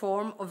in the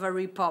form of a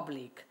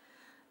republic?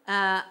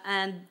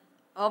 And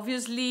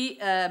obviously,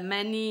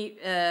 many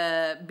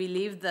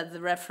believed that the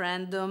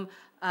referendum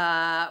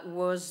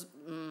was,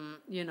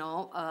 you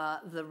know,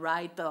 the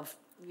right of,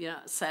 you know,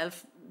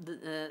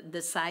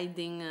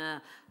 deciding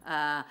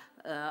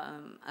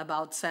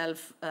about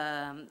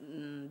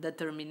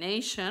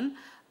self-determination.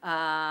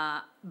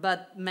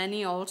 But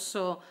many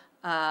also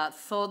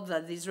thought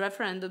that this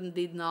referendum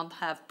did not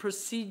have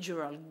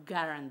procedural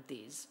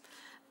guarantees.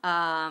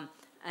 And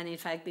in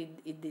fact,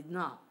 it did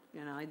not.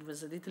 You know, it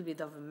was a little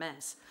bit of a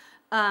mess.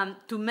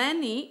 To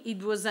many,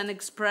 it was an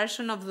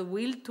expression of the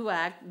will to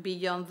act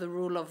beyond the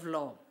rule of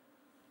law.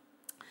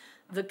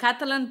 The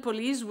Catalan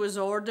police was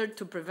ordered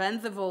to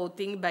prevent the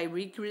voting by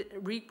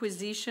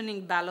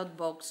requisitioning ballot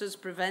boxes,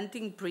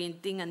 preventing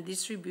printing and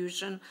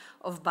distribution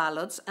of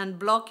ballots, and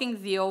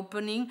blocking the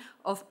opening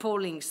of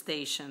polling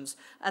stations.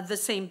 At the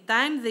same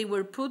time, they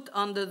were put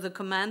under the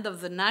command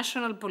of the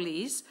national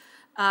police,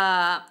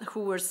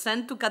 who were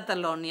sent to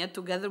Catalonia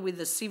together with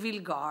the civil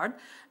guard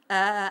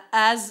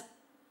as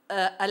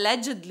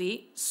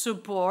allegedly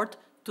support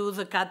to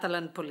the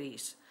Catalan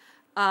police.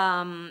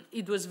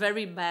 It was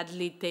very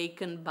badly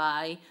taken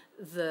by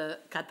the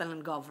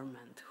Catalan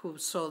government, who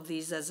saw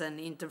this as an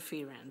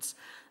interference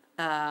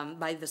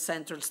by the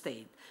central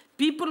state.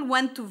 People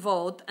went to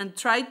vote and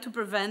tried to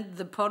prevent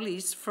the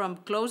police from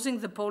closing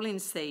the polling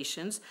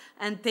stations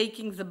and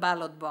taking the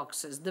ballot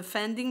boxes,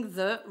 defending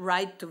the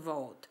right to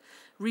vote.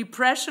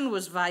 Repression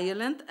was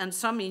violent, and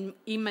some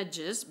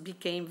images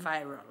became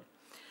viral.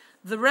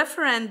 The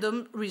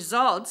referendum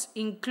results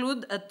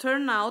include a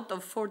turnout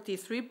of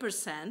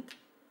 43%.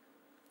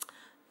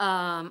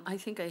 I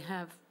think I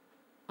have,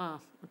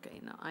 okay,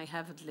 no, I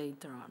have it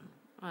later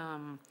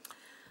on.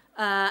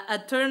 A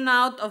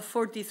turnout of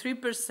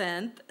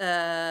 43%,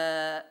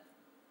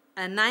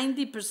 and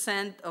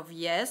 90% of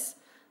yes,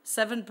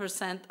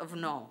 7% of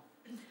no.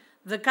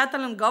 The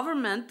Catalan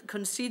government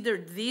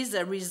considered this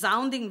a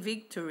resounding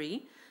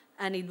victory,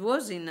 and it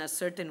was in a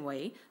certain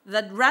way,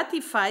 that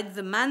ratified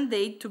the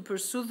mandate to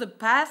pursue the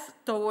path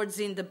towards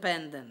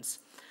independence.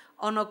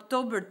 On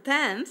October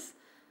 10th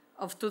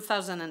of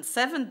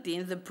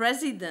 2017, the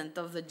President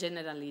of the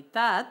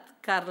Generalitat,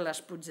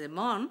 Carles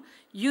Puigdemont,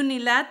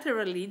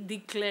 unilaterally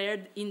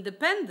declared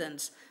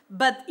independence,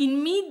 but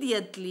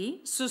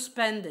immediately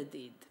suspended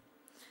it.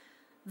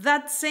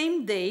 That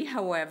same day,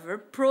 however,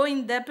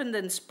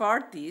 pro-independence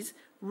parties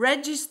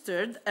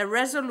registered a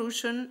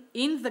resolution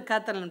in the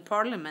Catalan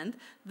parliament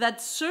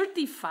that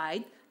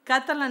certified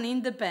Catalan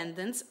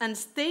independence and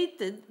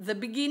stated the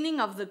beginning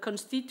of the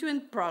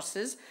constituent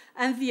process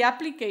and the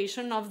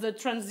application of the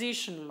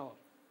transition law.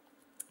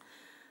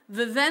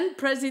 The then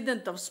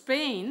President of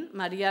Spain,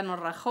 Mariano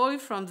Rajoy,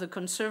 from the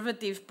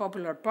Conservative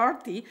Popular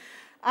Party,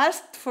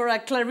 asked for a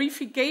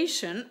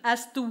clarification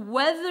as to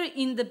whether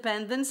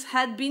independence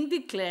had been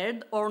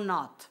declared or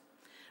not.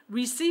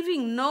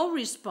 Receiving no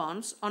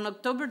response, on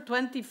October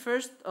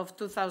 21st of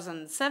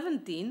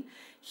 2017,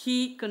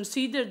 he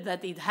considered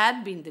that it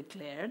had been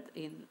declared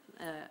in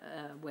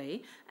a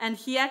way, and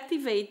he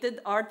activated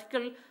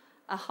Article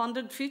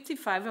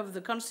 155 of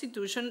the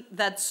Constitution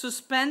that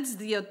suspends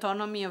the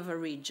autonomy of a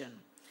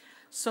region.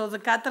 So the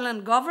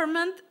Catalan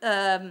government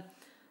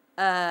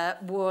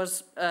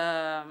was,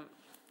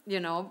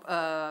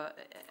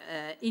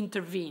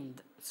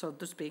 intervened, so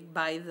to speak,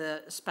 by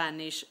the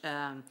Spanish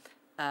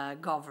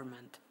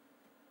government.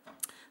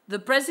 The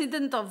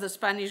president of the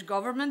Spanish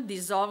government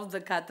dissolved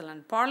the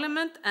Catalan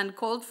parliament and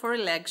called for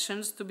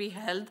elections to be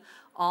held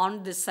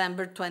on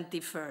December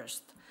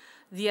 21st.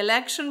 The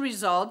election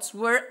results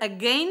were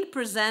again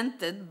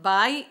presented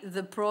by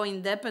the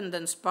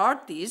pro-independence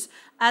parties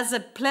as a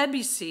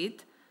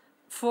plebiscite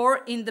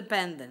for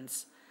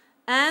independence.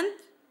 And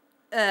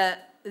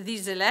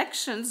these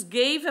elections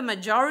gave a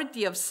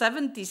majority of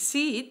 70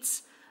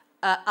 seats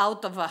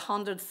out of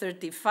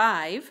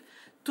 135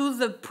 to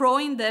the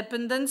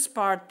pro-independence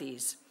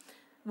parties,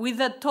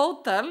 with a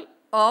total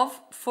of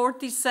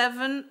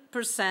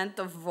 47%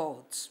 of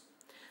votes.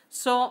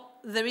 So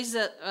there is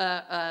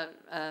a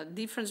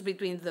difference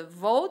between the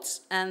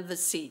votes and the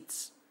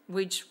seats,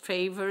 which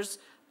favors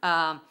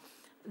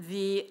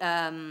the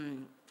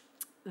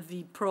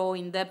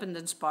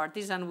pro-independence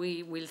parties, and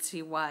we will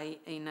see why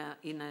in a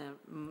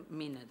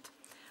minute.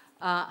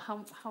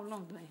 How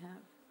long do I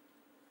have?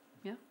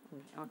 Yeah?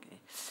 Okay.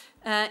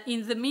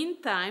 In the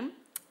meantime,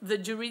 the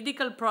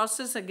juridical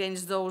process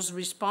against those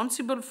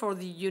responsible for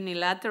the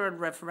unilateral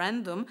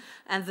referendum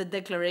and the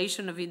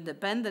declaration of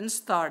independence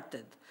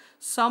started.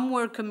 Some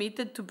were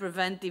committed to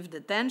preventive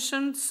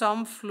detention,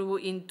 some flew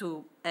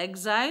into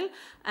exile,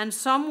 and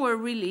some were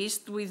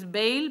released with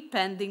bail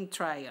pending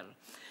trial.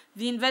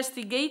 The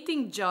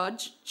investigating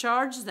judge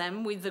charged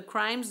them with the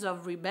crimes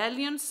of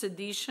rebellion,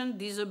 sedition,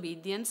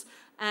 disobedience,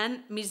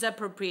 and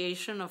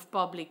misappropriation of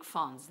public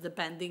funds,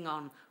 depending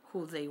on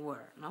who they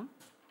were, no?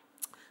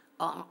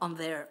 On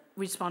their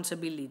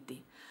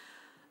responsibility.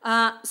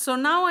 So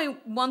now I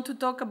want to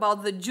talk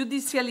about the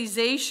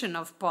judicialization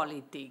of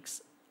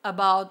politics,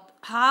 about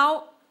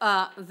how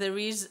there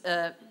is,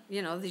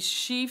 this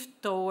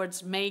shift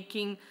towards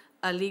making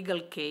a legal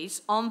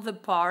case on the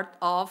part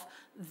of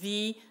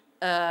the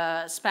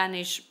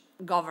Spanish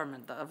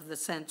government, of the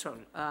central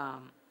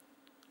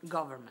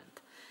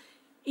government.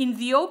 In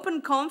the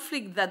open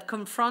conflict that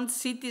confronts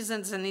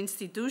citizens and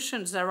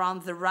institutions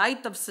around the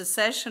right of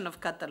secession of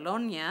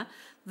Catalonia,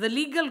 the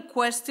legal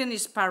question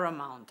is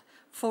paramount.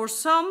 For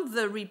some,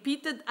 the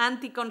repeated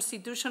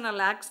anti-constitutional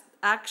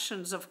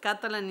actions of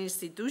Catalan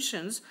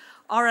institutions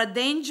are a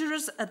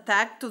dangerous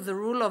attack to the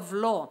rule of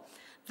law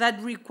that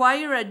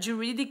require a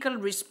juridical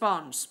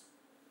response.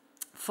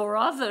 For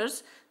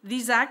others,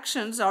 these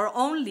actions are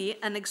only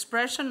an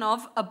expression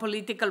of a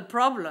political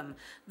problem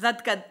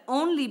that can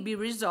only be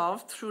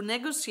resolved through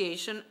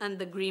negotiation and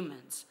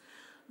agreements.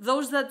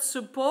 Those that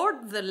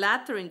support the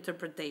latter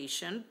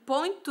interpretation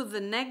point to the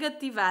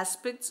negative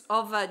aspects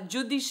of a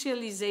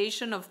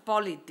judicialization of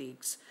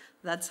politics.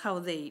 That's how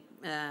they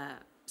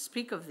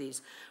speak of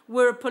this,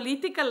 where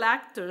political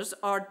actors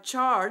are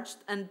charged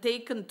and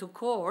taken to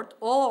court,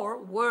 or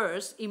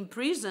worse,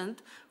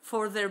 imprisoned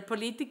for their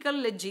political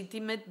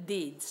legitimate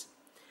deeds.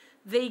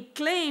 They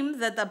claim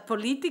that a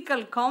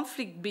political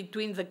conflict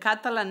between the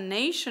Catalan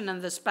nation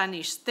and the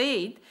Spanish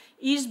state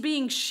is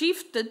being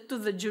shifted to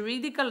the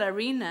juridical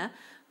arena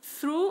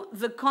through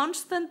the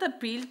constant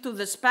appeal to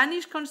the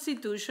Spanish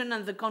Constitution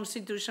and the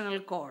Constitutional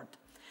Court.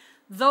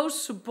 Those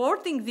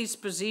supporting this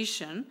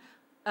position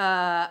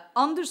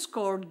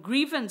underscored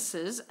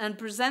grievances and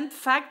present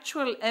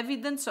factual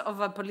evidence of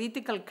a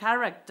political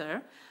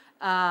character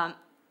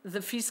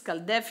the fiscal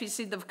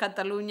deficit of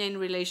Catalonia in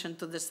relation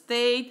to the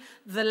state,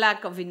 the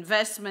lack of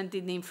investment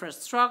in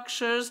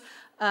infrastructures,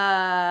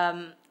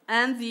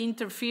 and the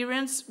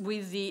interference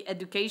with the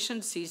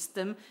education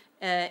system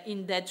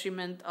in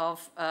detriment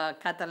of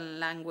Catalan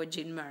language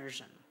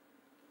immersion.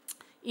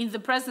 In the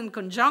present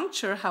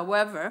conjuncture,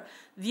 however,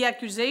 the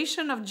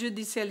accusation of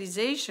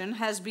judicialization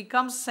has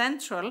become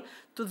central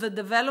to the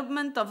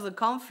development of the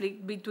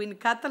conflict between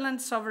Catalan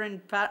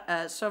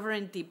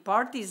sovereignty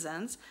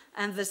partisans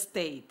and the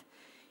state.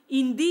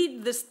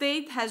 Indeed, the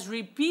state has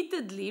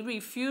repeatedly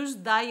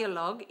refused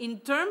dialogue in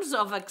terms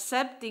of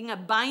accepting a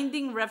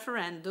binding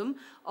referendum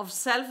of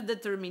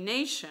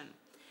self-determination.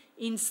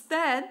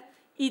 Instead,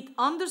 it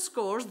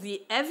underscores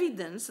the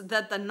evidence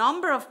that a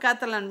number of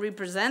Catalan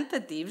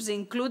representatives,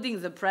 including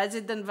the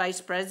president,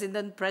 vice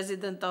president,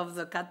 president of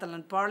the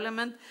Catalan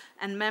parliament,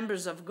 and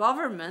members of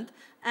government,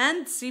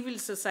 and civil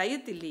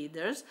society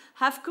leaders,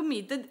 have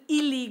committed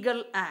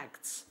illegal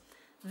acts.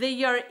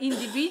 They are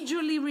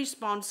individually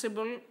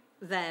responsible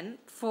then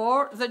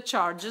for the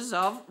charges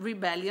of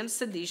rebellion,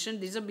 sedition,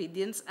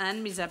 disobedience,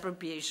 and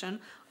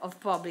misappropriation of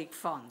public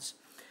funds.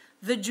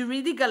 The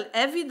juridical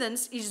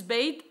evidence is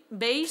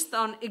based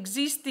on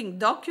existing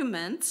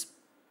documents,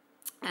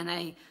 and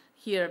I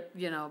here,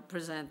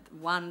 present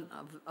one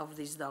of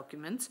these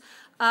documents,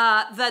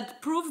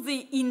 that prove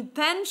the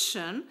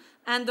intention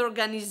and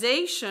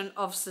organization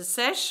of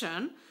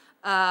secession.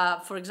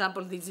 For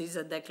example, this is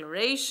a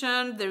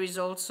declaration. There is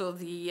also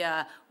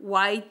the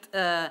white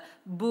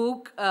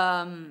book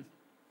of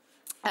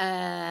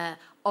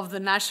the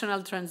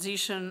national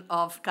transition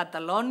of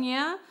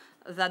Catalonia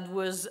that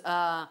was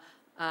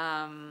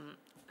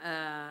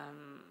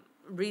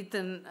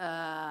written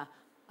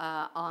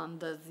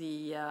under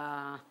the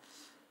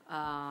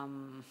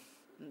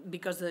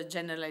because the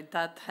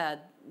Generalitat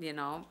had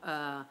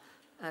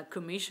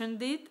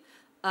commissioned it.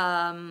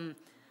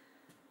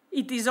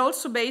 It is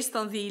also based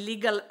on the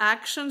illegal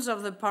actions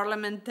of the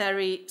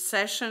parliamentary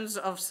sessions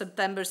of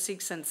September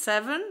 6 and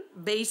 7,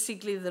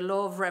 basically the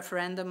law of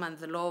referendum and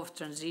the law of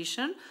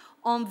transition,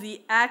 on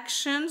the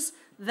actions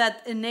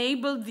that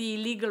enabled the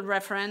illegal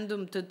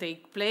referendum to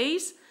take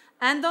place,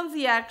 and on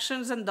the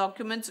actions and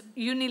documents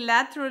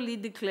unilaterally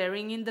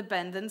declaring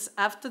independence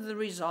after the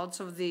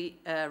results of the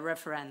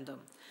referendum.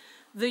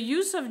 The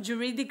use of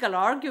juridical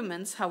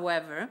arguments,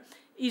 however,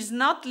 is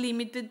not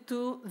limited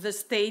to the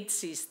state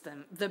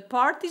system. The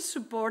parties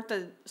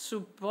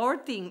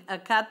supporting a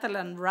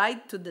Catalan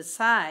right to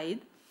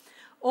decide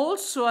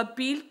also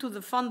appeal to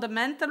the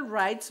fundamental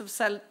rights of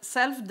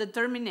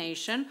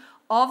self-determination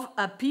of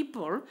a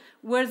people,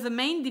 where the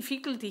main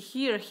difficulty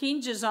here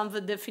hinges on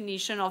the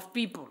definition of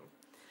people.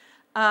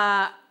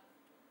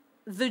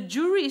 The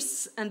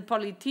jurists and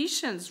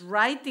politicians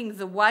writing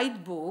the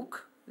white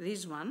book,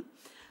 this one,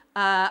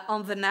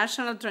 on the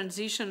national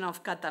transition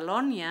of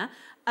Catalonia,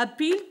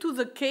 appeal to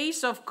the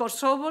case of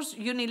Kosovo's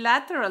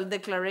unilateral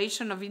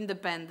declaration of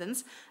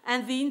independence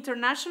and the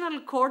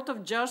International Court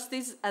of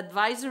Justice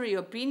advisory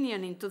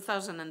opinion in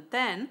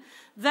 2010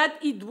 that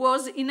it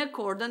was in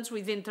accordance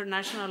with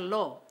international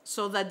law,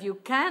 so that you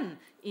can,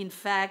 in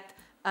fact,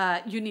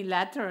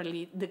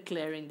 unilaterally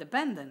declare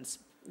independence.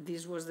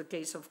 This was the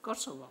case of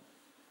Kosovo.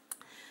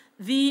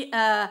 The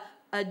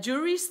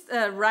jurist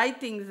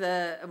writing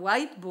the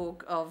white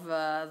book of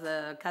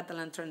the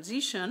Catalan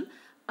transition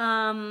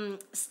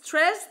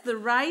stressed the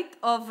right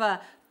of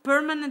a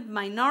permanent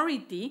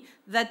minority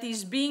that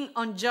is being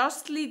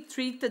unjustly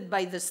treated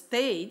by the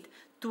state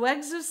to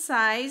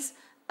exercise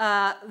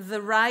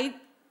the right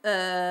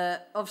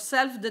of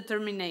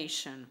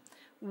self-determination.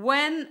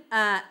 When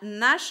a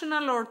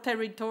national or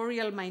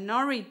territorial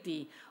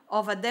minority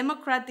of a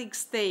democratic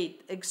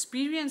state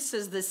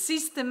experiences the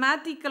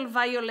systematical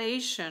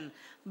violation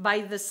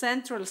by the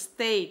central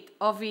state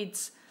of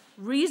its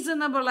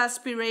reasonable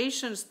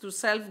aspirations to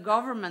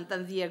self-government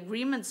and the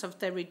agreements of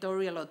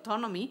territorial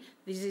autonomy,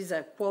 this is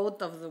a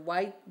quote of the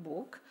white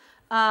book,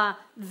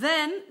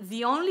 then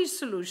the only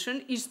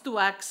solution is to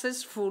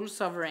access full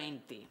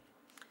sovereignty.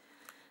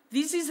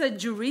 This is a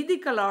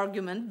juridical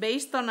argument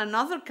based on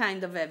another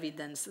kind of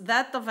evidence,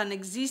 that of an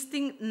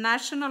existing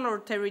national or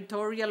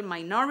territorial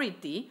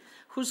minority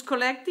whose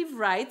collective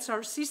rights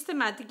are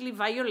systematically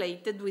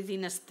violated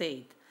within a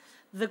state.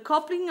 The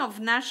coupling of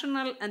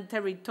national and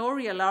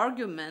territorial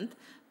argument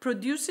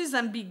produces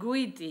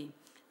ambiguity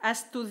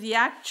as to the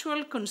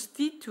actual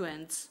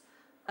constituents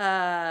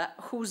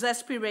whose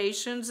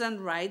aspirations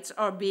and rights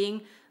are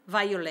being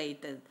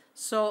violated.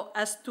 So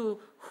as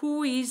to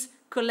who is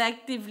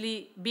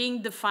collectively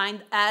being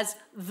defined as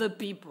the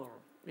people,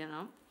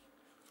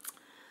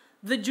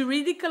 The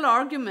juridical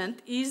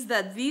argument is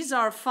that these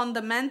are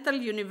fundamental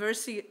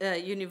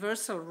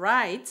universal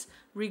rights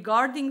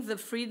regarding the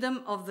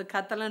freedom of the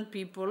Catalan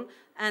people,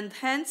 and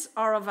hence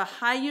are of a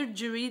higher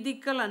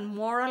juridical and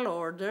moral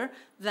order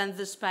than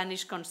the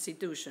Spanish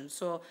Constitution.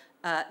 So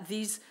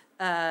these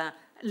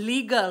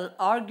legal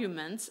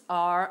arguments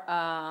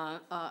are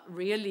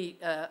really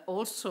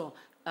also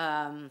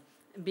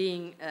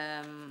being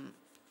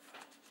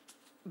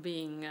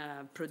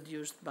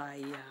produced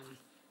by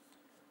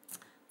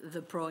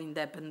the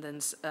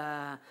pro-independence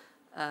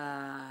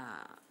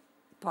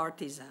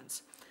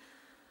partisans.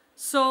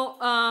 So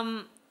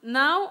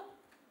now,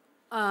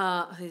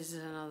 this is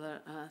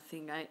another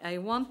thing. I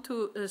want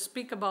to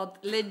speak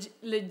about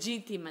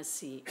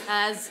legitimacy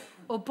as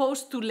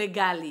opposed to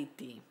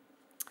legality.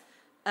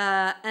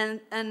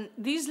 And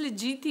this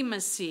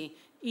legitimacy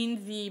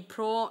in the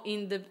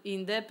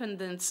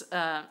pro-independence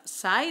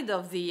side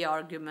of the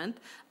argument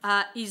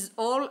is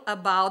all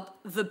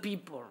about the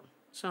people.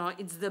 So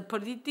it's the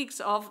politics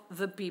of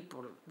the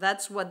people.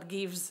 That's what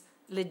gives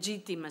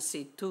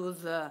legitimacy to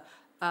the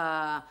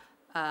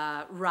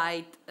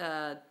right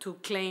to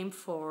claim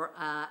for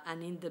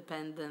an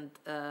independent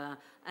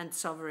and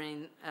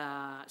sovereign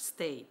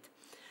state.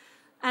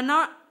 And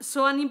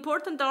so an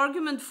important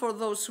argument for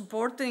those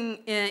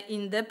supporting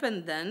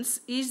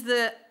independence is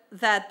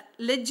that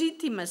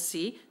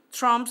legitimacy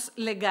trumps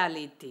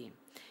legality.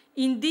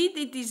 Indeed,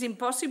 it is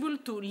impossible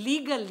to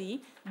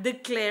legally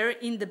declare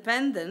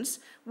independence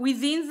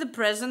within the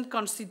present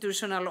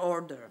constitutional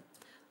order.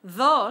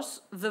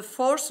 Thus, the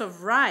force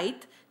of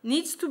right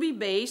needs to be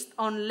based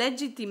on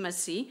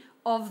legitimacy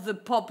of the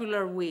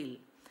popular will.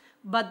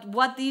 But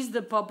what is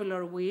the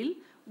popular will?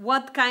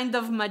 What kind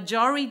of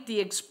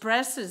majority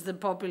expresses the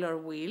popular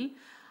will?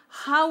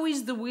 How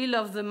is the will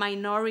of the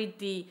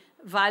minority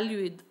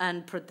valued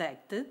and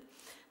protected?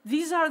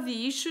 These are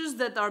the issues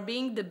that are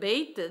being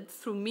debated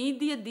through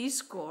media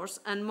discourse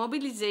and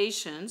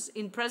mobilizations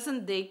in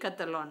present-day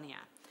Catalonia.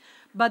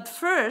 But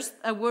first,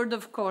 a word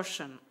of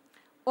caution.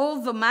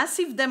 All the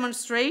massive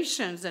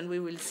demonstrations, and we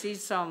will see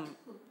some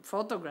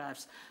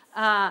photographs,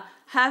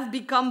 have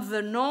become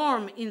the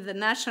norm in the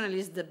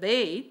nationalist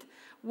debate.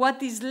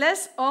 What is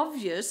less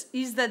obvious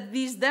is that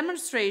these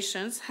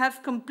demonstrations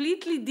have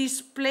completely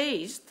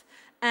displaced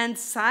and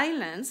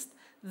silenced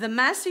the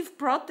massive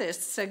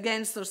protests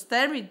against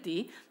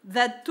austerity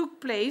that took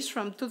place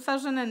from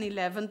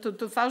 2011 to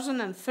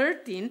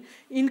 2013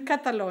 in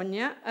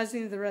Catalonia, as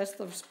in the rest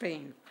of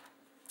Spain.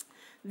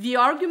 The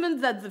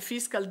argument that the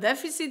fiscal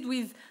deficit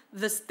with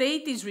the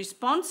state is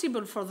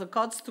responsible for the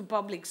cuts to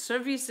public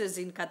services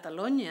in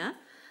Catalonia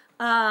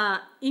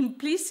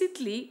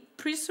implicitly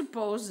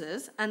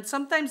presupposes and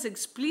sometimes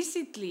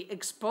explicitly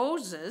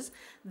exposes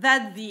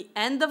that the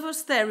end of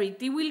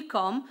austerity will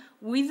come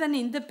with an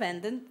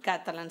independent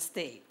Catalan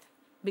state.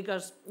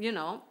 Because, you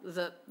know,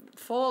 the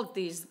fault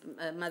is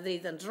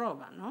Madrid and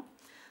Roma, no?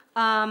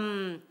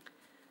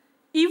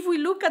 If we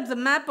look at the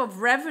map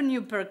of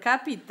revenue per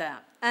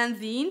capita and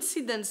the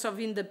incidence of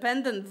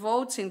independent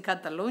votes in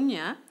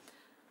Catalonia,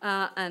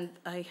 and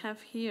I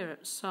have here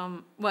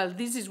some, well,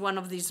 this is one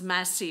of these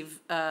massive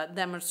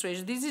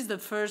demonstrations. This is the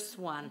first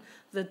one,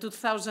 the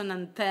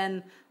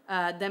 2010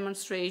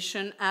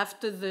 demonstration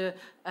after the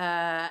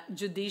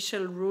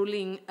judicial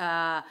ruling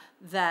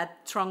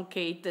that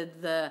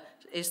truncated the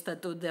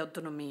Estatut de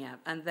Autonomía,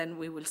 and then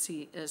we will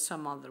see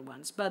some other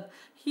ones. But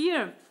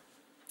here,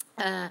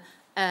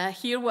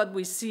 here what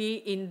we see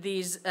in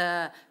this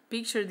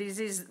picture, this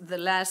is the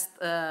last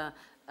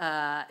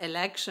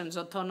elections,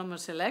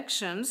 autonomous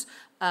elections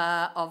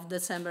of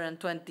December and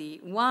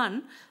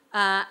 21,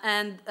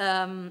 and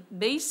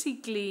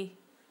basically,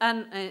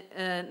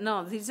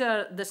 no, these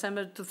are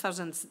December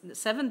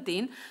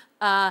 2017.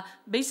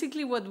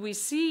 Basically, what we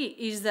see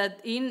is that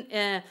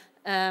in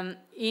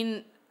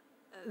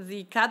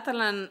the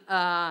Catalan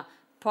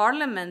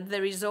parliament,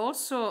 there is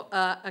also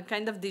a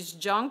kind of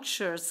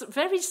disjuncture,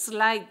 very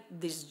slight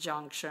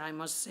disjuncture, I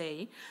must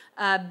say,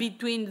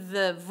 between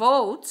the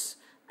votes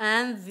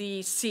and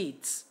the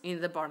seats in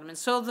the parliament.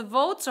 So the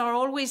votes are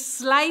always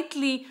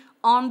slightly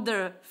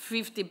under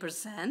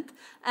 50%,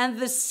 and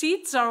the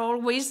seats are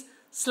always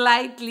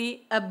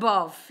slightly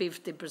above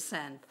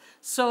 50%.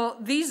 So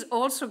this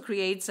also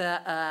creates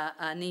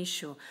an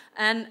issue.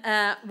 And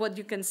what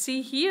you can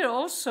see here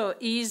also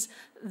is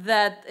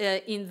that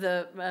in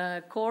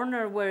the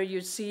corner where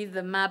you see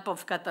the map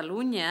of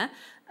Catalonia,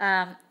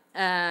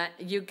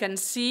 you can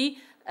see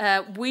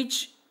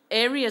which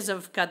areas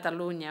of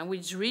Catalonia,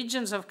 which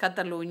regions of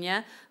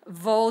Catalonia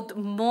vote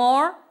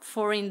more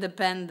for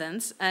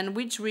independence and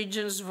which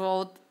regions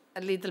vote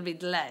a little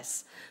bit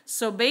less.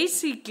 So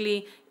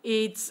basically,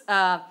 it's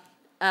a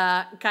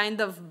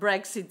kind of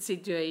Brexit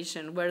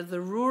situation where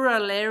the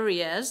rural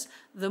areas,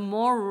 the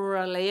more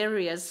rural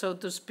areas, so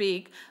to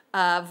speak,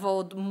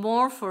 vote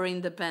more for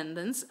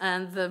independence,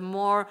 and the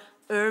more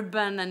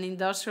urban and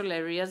industrial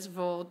areas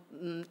vote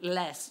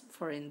less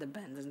for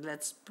independence.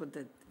 Let's put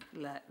it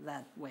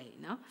that way,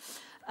 no?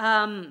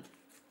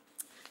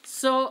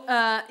 So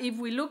if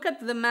we look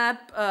at the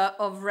map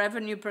of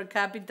revenue per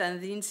capita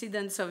and the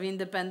incidence of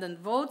independent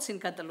votes in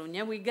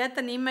Catalonia, we get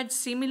an image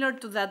similar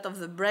to that of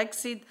the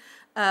Brexit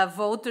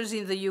voters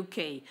in the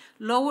UK.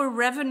 Lower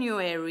revenue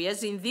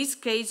areas, in this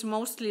case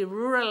mostly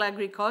rural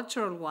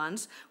agricultural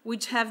ones,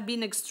 which have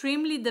been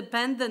extremely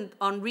dependent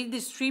on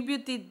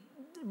redistributive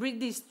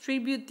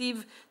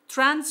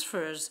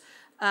transfers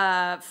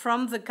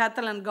from the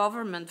Catalan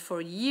government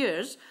for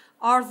years,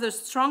 are the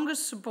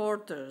strongest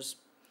supporters.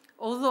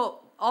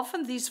 Although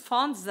often these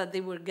funds that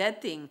they were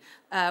getting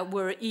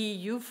were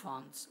EU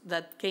funds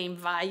that came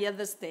via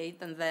the state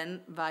and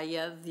then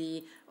via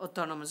the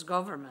autonomous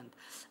government.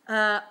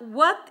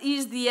 What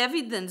is the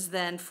evidence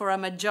then for a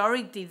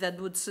majority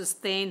that would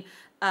sustain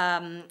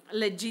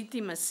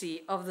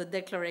legitimacy of the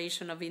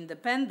Declaration of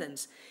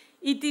Independence?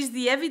 It is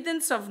the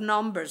evidence of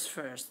numbers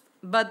first,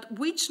 but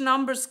which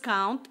numbers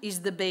count is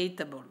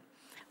debatable.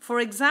 For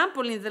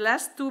example, in the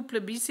last two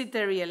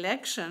plebiscitary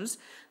elections,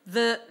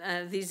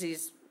 this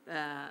is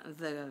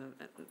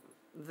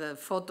the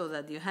photo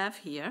that you have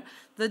here,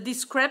 the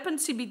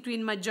discrepancy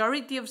between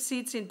majority of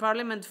seats in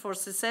parliament for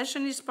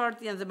secessionist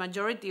party and the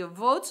majority of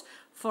votes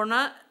for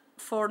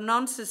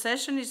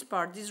non-secessionist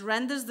parties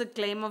renders the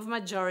claim of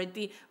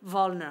majority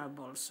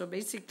vulnerable. So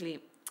basically,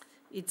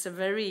 it's a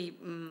very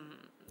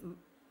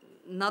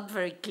not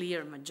very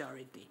clear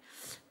majority,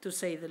 to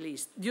say the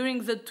least.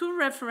 During the two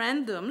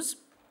referendums,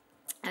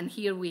 and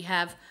here we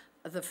have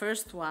the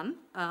first one,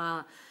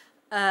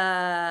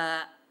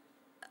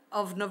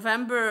 of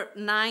November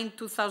 9,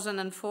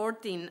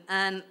 2014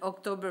 and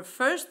October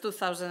 1st,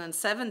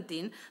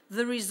 2017,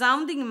 the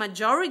resounding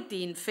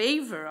majority in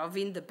favor of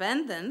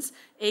independence,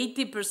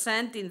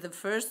 80% in the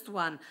first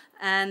one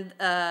and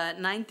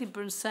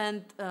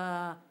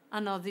 90%,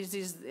 no, this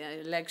is the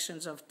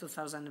elections of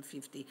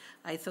 2050.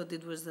 I thought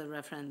it was the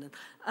referendum.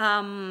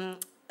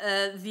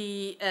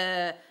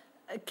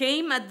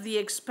 Came at the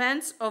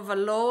expense of a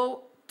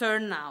low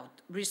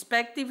turnout,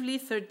 respectively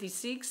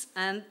 36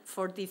 and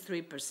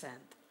 43%.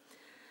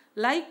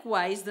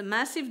 Likewise, the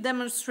massive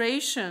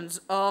demonstrations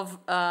of,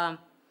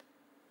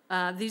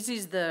 this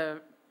is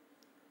the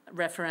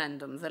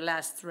referendum, the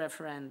last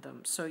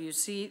referendum. So you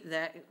see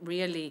that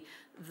really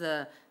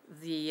the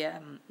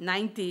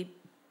 90%,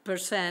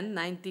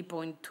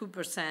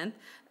 90.2%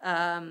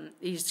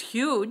 is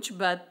huge,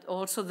 but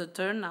also the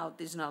turnout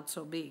is not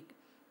so big.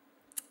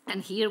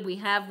 And here we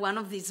have one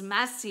of these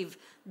massive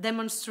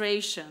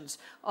demonstrations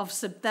of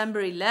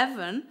September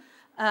 11.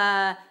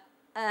 They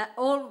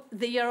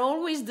are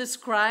always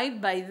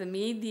described by the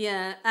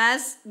media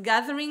as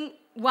gathering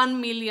 1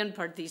 million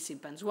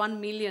participants. 1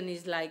 million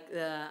is like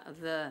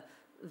the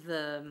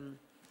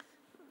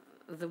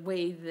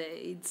way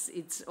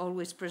it's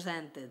always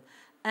presented,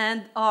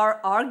 and are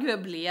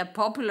arguably a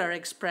popular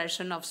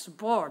expression of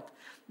support.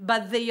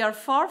 But they are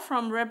far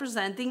from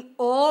representing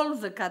all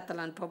the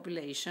Catalan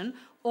population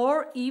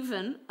or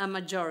even a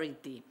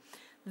majority.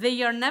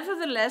 They are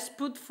nevertheless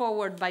put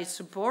forward by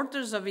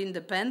supporters of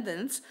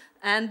independence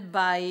and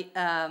by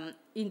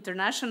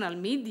international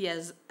media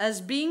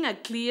as being a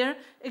clear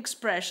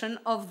expression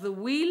of the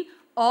will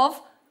of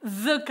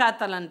the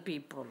Catalan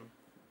people,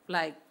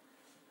 like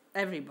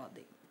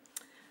everybody.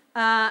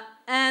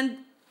 And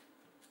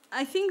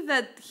I think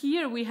that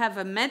here we have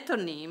a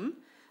metonym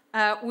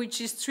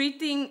which is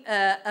treating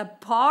a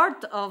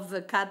part of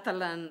the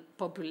Catalan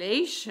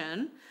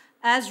population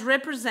as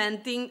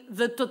representing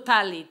the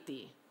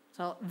totality,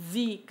 so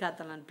the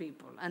Catalan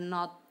people, and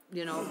not,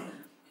 you know,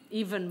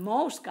 even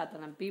most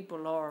Catalan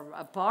people or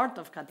a part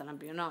of Catalan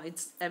people. No,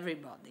 it's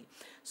everybody.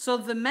 So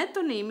the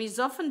metonym is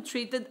often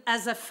treated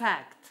as a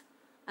fact,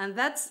 and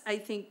that's, I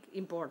think,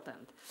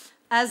 important,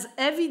 as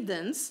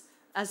evidence,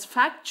 as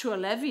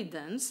factual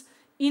evidence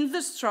in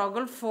the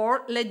struggle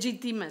for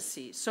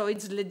legitimacy. So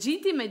it's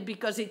legitimate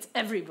because it's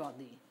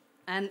everybody.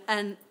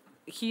 And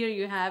here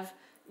you have,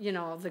 you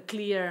know, the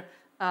clear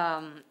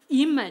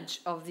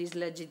image of this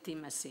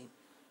legitimacy.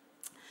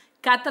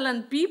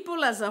 Catalan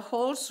people as a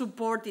whole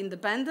support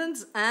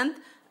independence and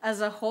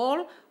as a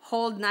whole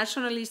hold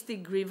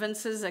nationalistic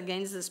grievances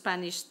against the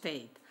Spanish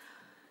state.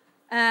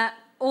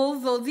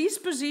 Although this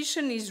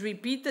position is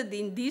repeated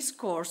in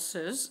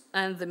discourses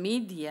and the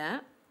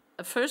media,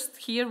 first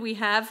here we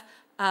have,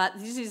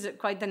 this is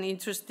quite an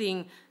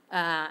interesting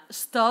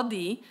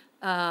study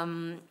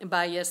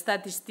by a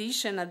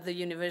statistician at the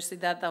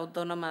Universidad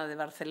Autónoma de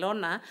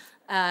Barcelona,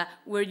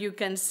 where you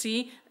can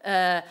see,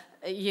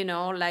 you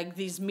know, like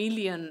these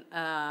million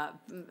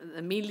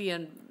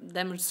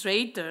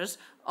demonstrators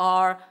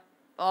are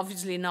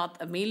obviously not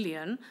a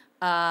million,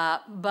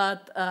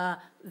 but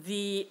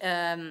the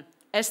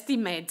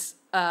estimates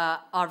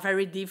are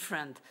very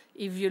different.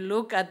 If you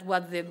look at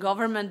what the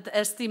government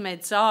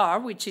estimates are,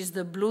 which is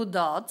the blue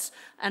dots,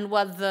 and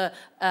what the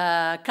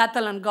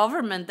Catalan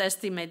government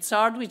estimates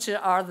are, which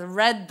are the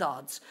red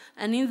dots.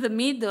 And in the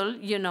middle,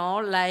 you know,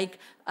 like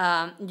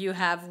you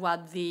have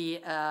what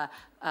the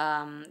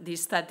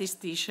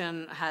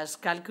statistician has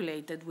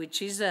calculated,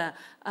 which is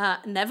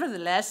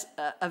nevertheless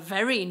a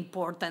very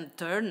important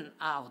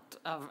turnout.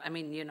 I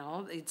mean, you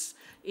know,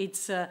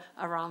 it's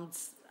around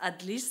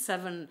at least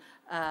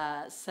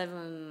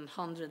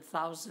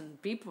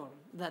 700,000 people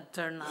that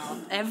turn out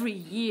every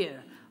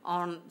year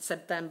on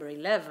September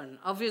 11.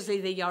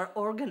 Obviously, they are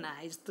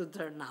organized to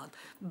turn out,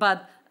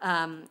 but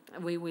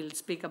we will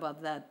speak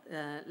about that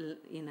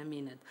in a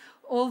minute.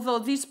 Although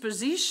this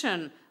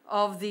position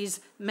of this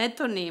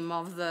metonym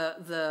of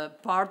the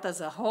part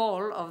as a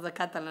whole of the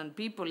Catalan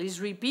people is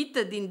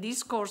repeated in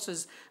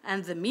discourses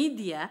and the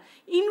media,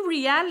 in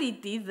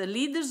reality, the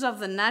leaders of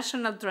the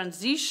national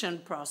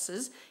transition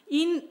process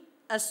in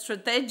a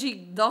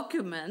strategic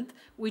document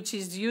which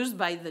is used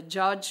by the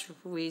judge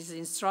who is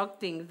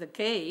instructing the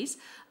case,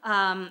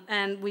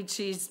 and which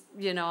is,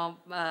 you know,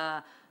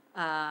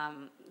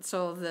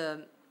 so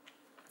the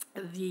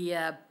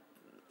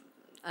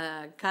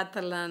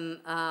Catalan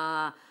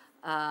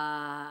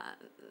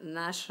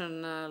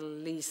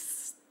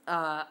nationalists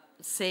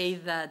say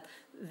that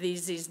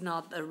this is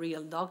not a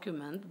real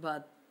document,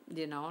 but,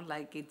 you know,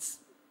 like it's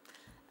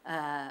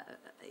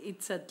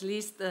at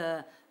least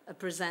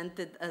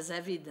presented as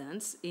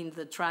evidence in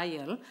the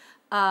trial,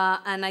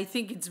 and I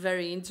think it's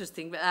very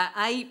interesting. But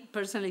I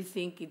personally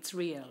think it's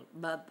real,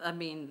 but I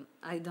mean,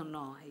 I don't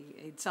know.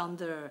 It's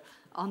under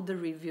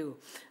review.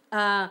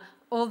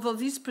 Although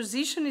this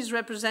position is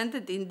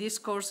represented in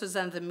discourses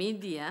and the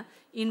media,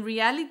 in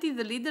reality,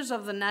 the leaders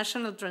of the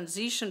national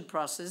transition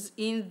process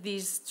in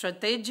these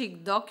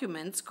strategic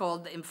documents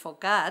called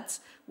enfocats,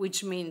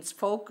 which means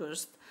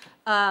focused,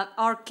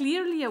 are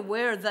clearly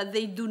aware that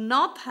they do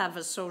not have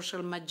a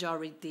social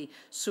majority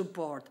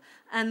support.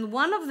 And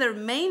one of their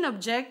main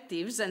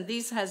objectives, and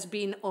this has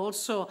been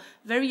also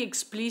very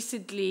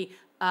explicitly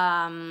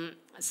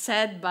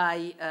said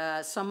by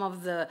some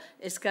of the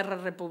Esquerra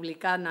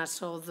Republicana,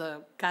 so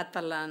the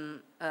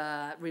Catalan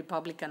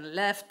Republican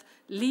left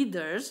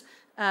leaders,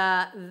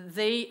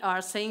 they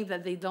are saying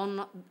that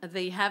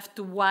they have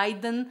to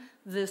widen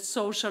the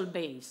social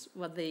base,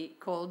 what they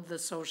call the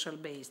social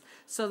base.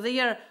 So they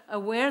are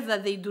aware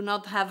that they do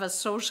not have a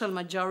social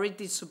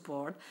majority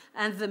support,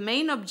 and the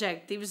main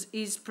objective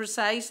is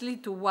precisely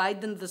to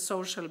widen the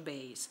social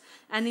base.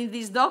 And in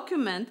this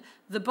document,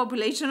 the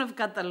population of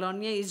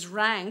Catalonia is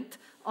ranked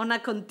on a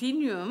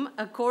continuum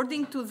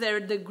according to their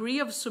degree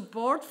of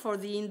support for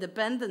the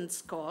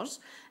independence cause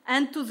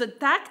and to the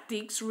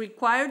tactics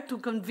required to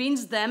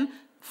convince them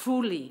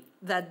fully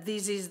that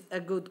this is a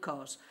good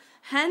cause.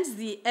 Hence,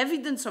 the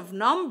evidence of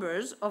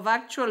numbers of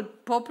actual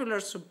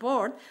popular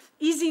support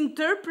is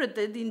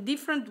interpreted in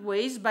different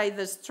ways by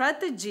the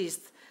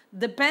strategists,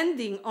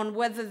 depending on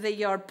whether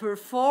they are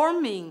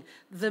performing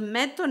the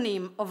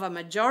metonym of a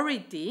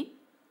majority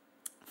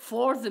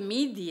for the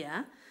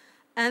media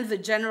and the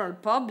general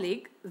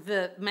public,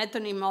 the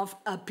metonym of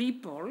a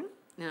people,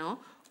 you know,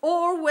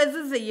 or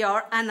whether they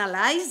are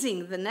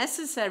analyzing the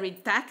necessary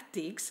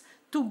tactics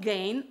to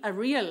gain a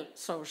real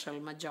social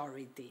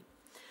majority.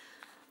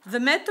 The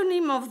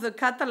metonym of the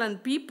Catalan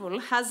people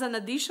has an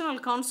additional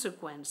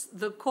consequence,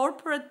 the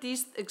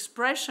corporatist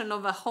expression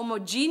of a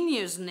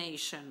homogeneous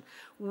nation,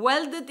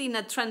 welded in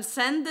a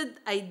transcendent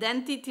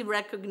identity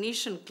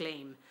recognition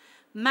claim.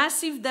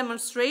 Massive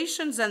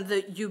demonstrations and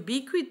the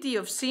ubiquity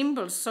of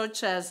symbols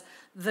such as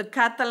the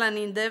Catalan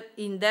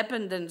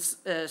independence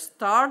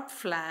star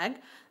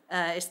flag,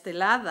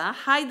 estelada,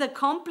 hide a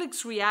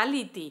complex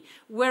reality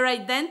where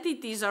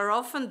identities are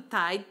often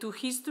tied to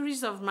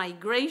histories of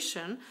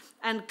migration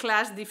and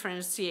class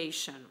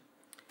differentiation.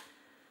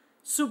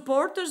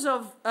 Supporters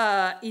of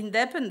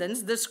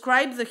independence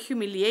describe the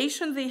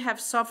humiliation they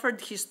have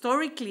suffered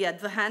historically at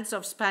the hands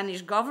of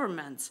Spanish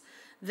governments.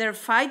 Their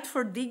fight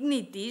for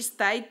dignity is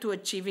tied to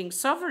achieving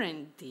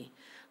sovereignty.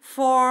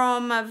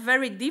 From a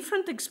very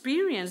different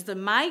experience, the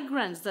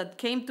migrants that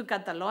came to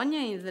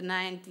Catalonia in the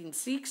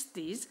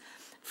 1960s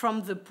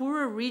from the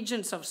poorer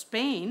regions of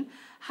Spain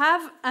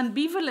have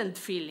ambivalent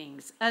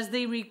feelings as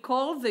they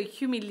recall the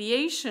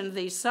humiliation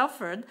they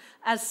suffered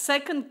as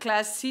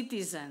second-class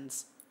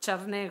citizens,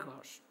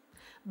 charnegos.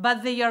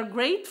 But they are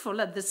grateful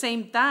at the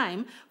same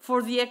time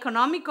for the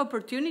economic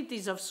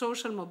opportunities of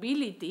social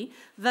mobility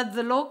that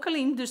the local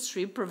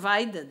industry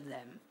provided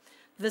them.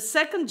 The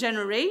second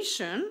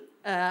generation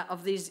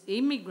of these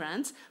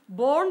immigrants,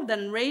 born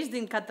and raised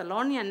in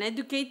Catalonia and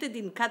educated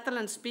in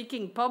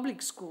Catalan-speaking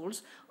public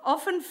schools,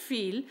 often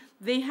feel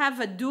they have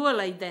a dual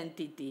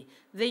identity.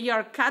 They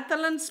are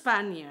Catalan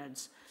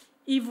Spaniards.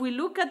 If we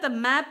look at a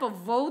map of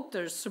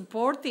voters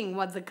supporting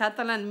what the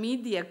Catalan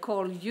media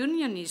call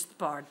unionist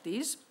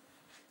parties,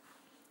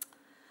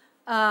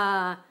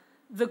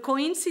 the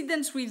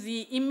coincidence with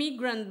the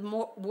immigrant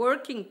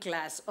working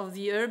class of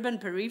the urban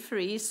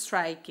periphery is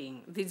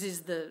striking. This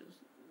is the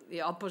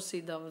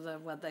opposite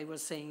of what I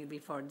was saying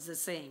before. It's the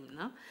same,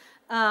 no?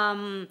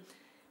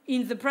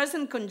 In the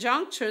present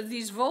conjuncture,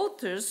 these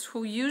voters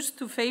who used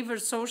to favor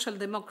social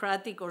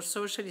democratic or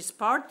socialist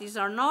parties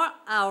are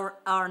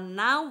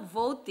now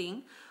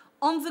voting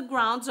on the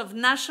grounds of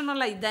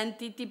national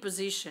identity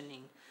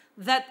positioning.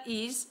 That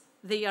is,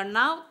 they are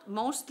now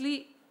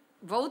mostly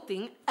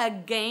voting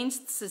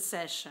against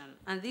secession.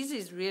 And this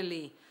is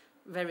really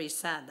very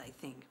sad, I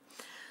think.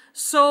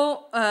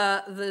 So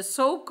the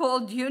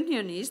so-called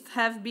unionists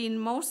have been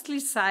mostly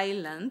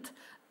silent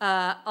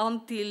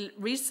until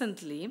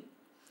recently,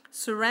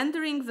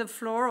 surrendering the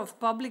floor of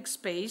public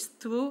space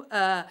to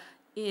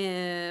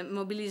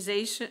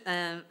mobilization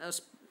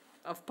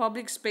of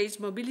public space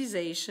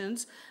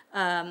mobilizations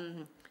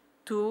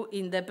to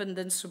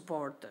independent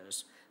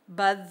supporters.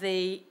 but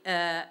they,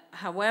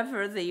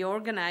 however, they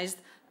organized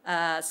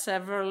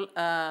several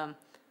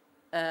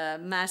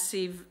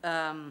massive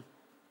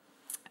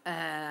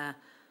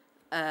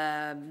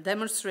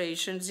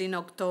demonstrations in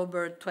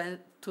October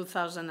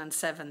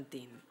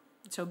 2017,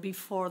 so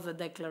before the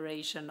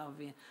declaration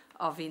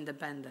of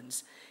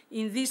independence.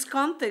 In this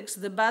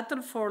context, the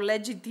battle for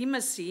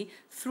legitimacy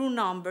through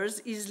numbers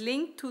is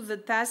linked to the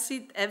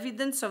tacit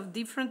evidence of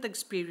different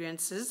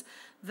experiences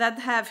that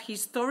have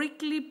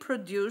historically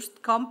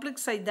produced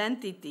complex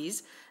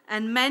identities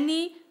and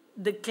many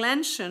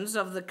declensions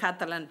of the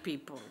Catalan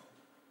people.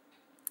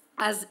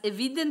 As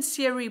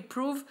evidentiary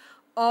proof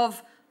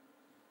of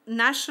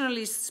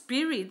nationalist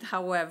spirit,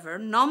 however,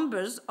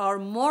 numbers are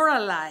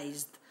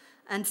moralized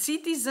and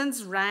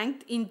citizens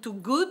ranked into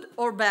good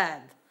or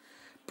bad,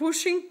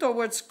 pushing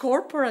towards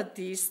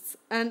corporatists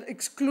and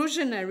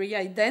exclusionary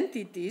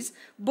identities,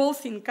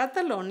 both in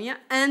Catalonia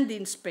and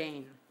in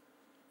Spain.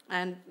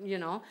 And, you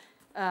know,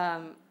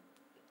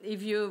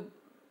 if you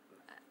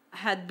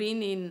had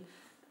been in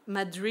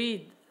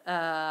Madrid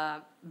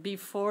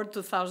before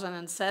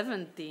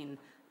 2017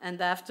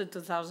 and after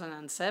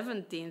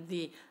 2017,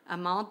 the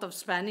amount of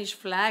Spanish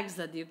flags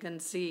that you can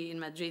see in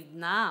Madrid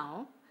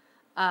now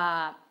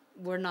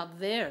were not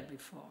there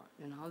before.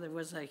 You know, there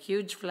was a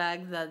huge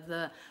flag that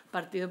the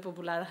Partido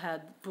Popular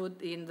had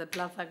put in the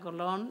Plaza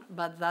Colón,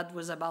 but that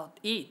was about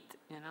it.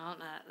 You know,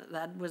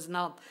 that was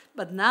not.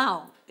 But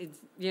now, it's,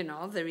 you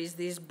know, there is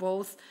this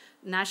both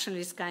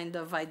nationalist kind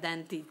of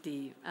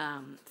identity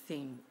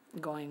thing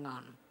going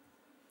on.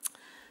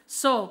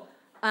 So,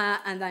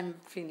 and I'm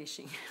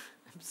finishing.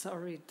 I'm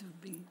sorry to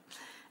be.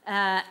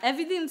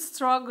 Evident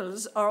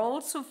struggles are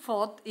also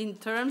fought in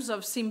terms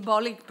of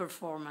symbolic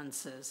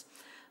performances.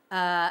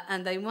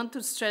 And I want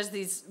to stress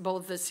this,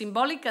 both the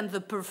symbolic and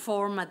the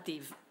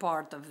performative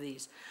part of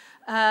this.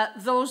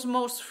 Those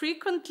most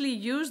frequently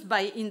used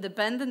by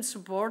independent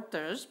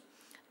supporters,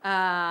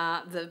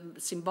 the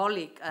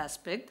symbolic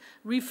aspect,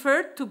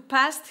 refer to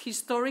past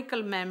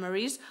historical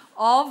memories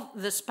of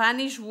the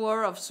Spanish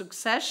War of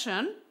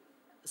Succession,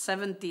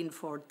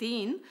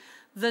 1714,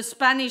 the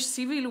Spanish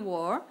Civil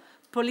War,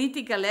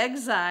 political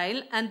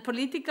exile, and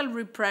political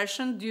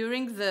repression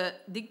during the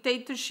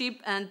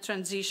dictatorship and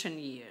transition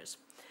years.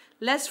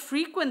 Less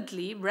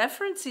frequently,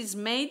 reference is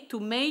made to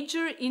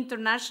major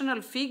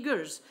international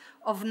figures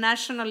of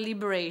national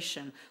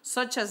liberation,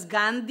 such as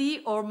Gandhi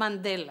or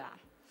Mandela.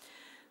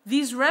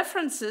 These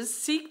references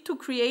seek to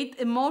create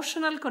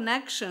emotional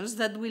connections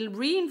that will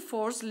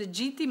reinforce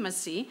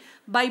legitimacy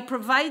by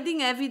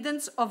providing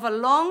evidence of a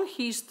long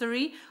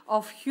history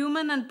of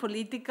human and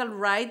political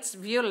rights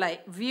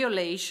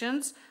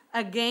violations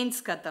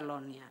against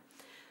Catalonia.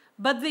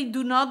 But they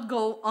do not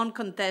go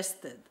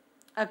uncontested.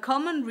 A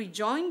common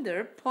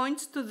rejoinder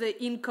points to the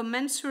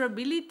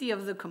incommensurability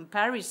of the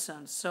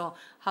comparisons. So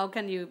how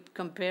can you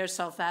compare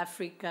South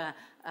Africa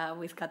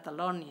with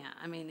Catalonia?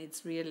 I mean,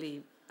 it's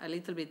really a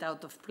little bit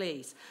out of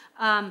place.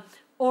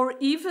 Or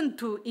even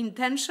to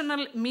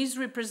intentional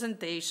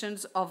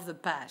misrepresentations of the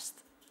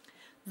past.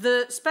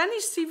 The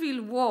Spanish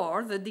Civil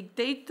War, the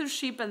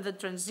dictatorship and the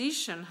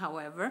transition,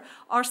 however,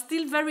 are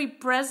still very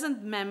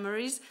present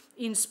memories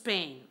in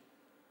Spain.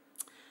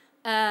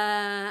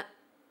 And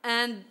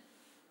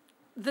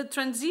the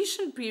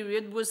transition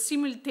period was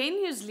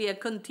simultaneously a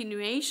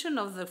continuation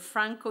of the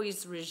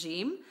Francoist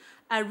regime,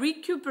 a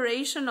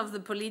recuperation of the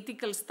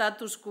political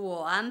status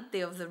quo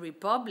ante of the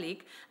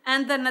Republic,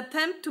 and an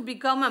attempt to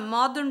become a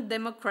modern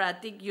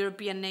democratic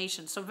European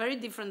nation. So very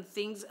different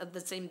things at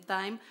the same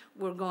time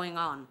were going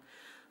on.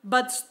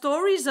 But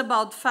stories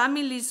about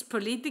families'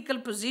 political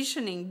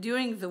positioning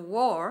during the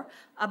war,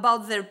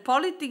 about their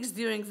politics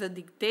during the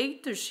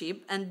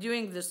dictatorship and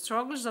during the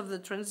struggles of the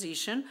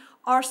transition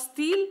are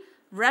still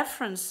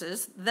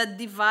references that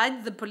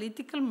divide the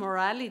political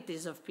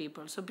moralities of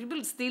people. So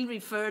people still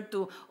refer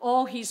to,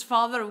 oh, his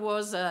father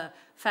was a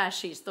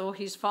fascist, or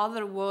his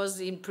father was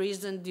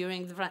imprisoned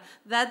during the...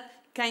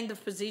 That kind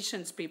of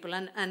positions people,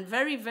 and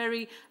very,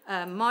 very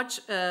much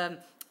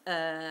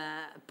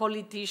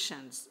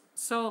politicians.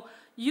 So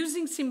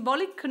using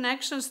symbolic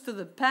connections to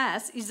the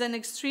past is an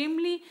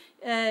extremely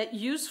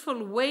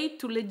useful way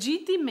to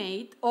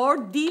legitimate or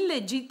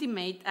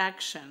delegitimate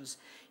actions.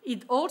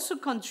 It also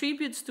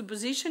contributes to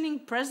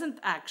positioning present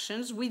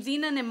actions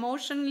within an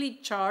emotionally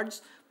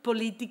charged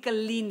political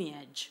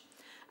lineage.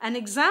 An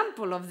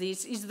example of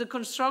this is the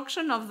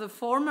construction of the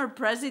former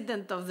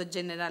president of the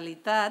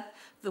Generalitat,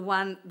 the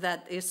one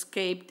that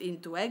escaped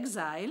into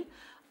exile,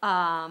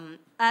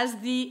 as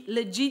the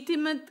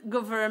legitimate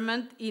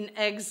government in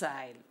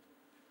exile.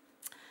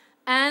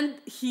 And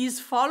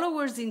his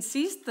followers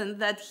insisted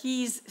that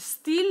he is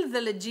still the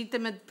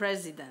legitimate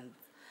president.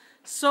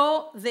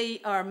 So they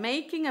are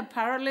making a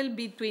parallel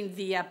between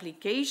the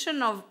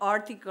application of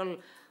Article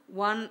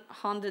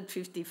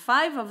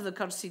 155 of the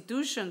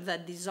Constitution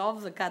that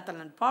dissolved the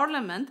Catalan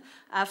Parliament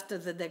after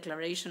the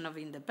Declaration of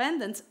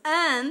Independence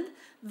and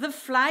the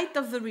flight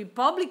of the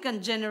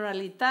Republican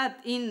Generalitat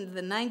in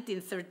the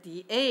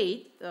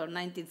 1938 or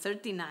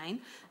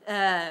 1939,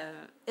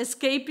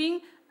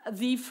 escaping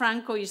the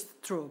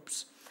Francoist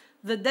troops.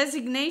 the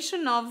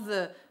designation of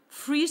the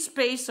free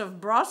space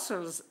of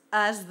Brussels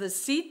as the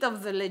seat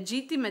of the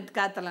legitimate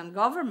Catalan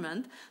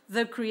government,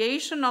 the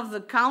creation of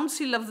the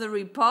Council of the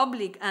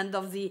Republic and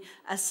of the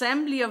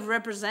Assembly of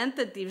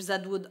Representatives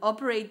that would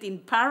operate in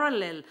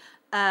parallel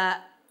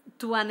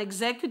to an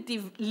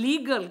executive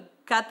legal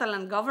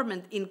Catalan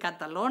government in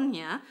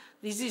Catalonia.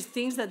 This is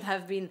things that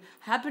have been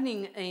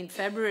happening in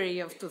February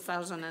of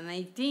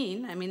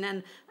 2018. I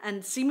mean,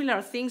 and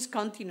similar things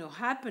continue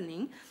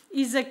happening,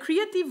 is a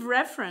creative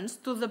reference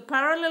to the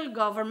parallel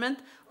government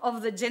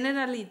of the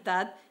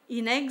Generalitat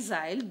in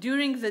exile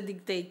during the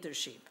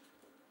dictatorship.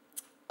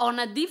 On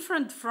a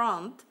different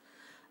front,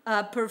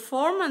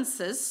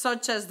 performances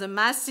such as the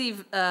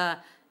massive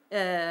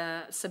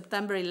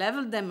September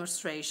 11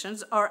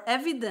 demonstrations are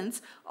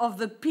evidence of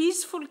the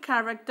peaceful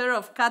character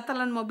of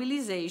Catalan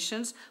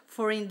mobilizations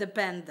for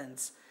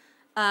independence.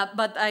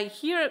 But I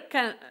here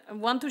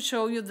want to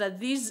show you that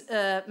these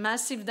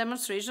massive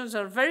demonstrations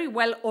are very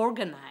well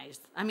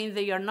organized. I mean,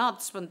 they are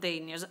not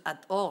spontaneous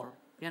at all.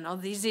 You know,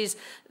 this is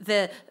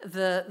the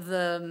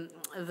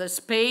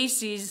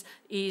space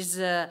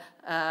is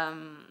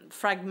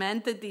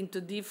fragmented into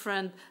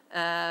different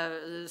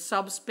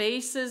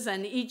subspaces,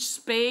 and each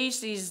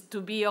space is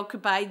to be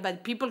occupied by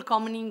people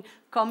coming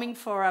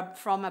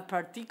from a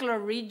particular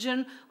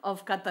region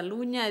of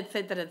Catalonia,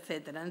 etc.,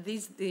 etc. And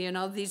this, you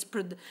know,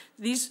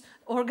 this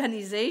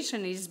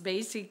organization is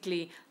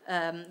basically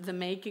the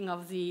making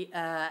of the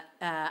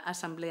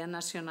Asamblea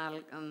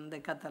Nacional de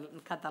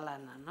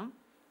Catalana, no?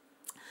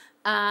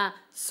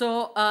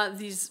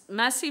 These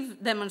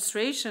massive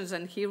demonstrations,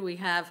 and here we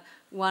have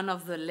one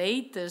of the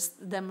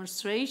latest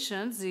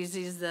demonstrations. This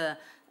is the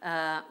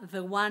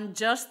one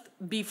just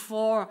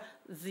before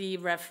the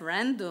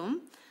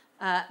referendum,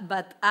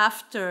 but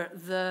after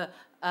the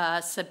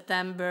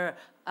September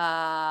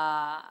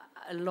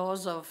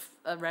laws of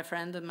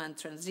referendum and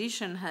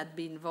transition had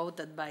been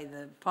voted by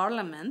the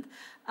parliament.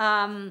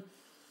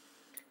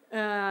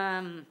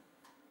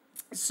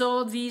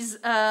 So these,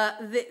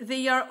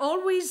 they are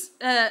always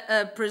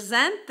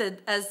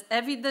presented as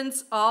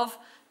evidence of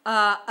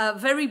a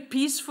very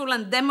peaceful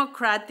and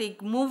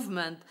democratic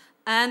movement,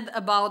 and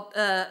about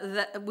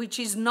which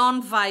is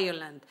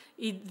non-violent.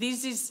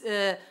 This is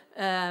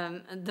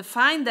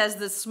defined as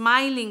the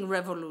smiling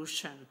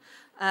revolution,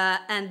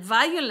 and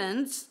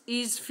violence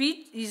is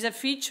a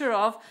feature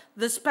of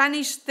the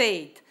Spanish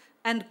state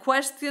and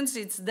questions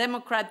its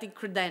democratic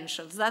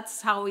credentials.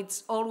 That's how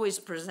it's always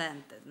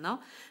presented, no?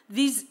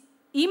 This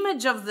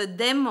image of the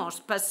demos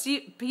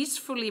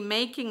peacefully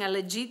making a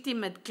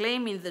legitimate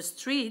claim in the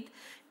street,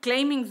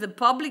 claiming the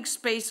public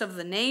space of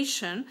the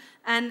nation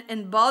and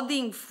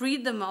embodying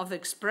freedom of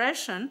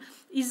expression,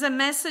 is a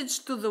message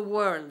to the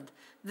world.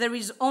 There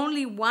is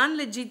only one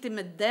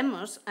legitimate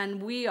demos,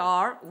 and we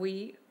are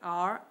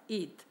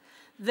it.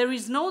 There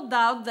is no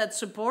doubt that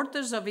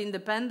supporters of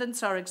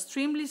independence are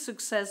extremely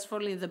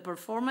successful in the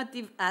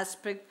performative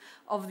aspect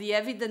of the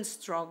evident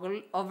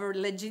struggle over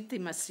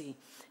legitimacy,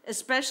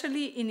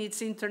 especially in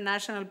its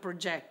international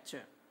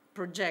projection.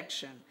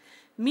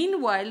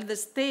 Meanwhile, the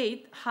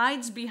state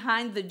hides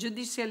behind the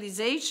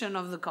judicialization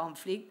of the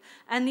conflict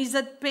and is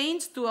at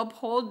pains to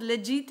uphold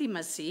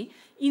legitimacy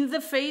in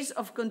the face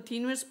of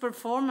continuous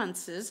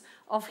performances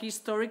of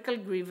historical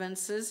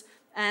grievances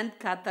and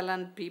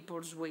Catalan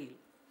people's will.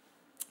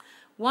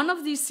 One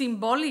of these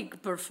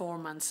symbolic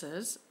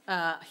performances,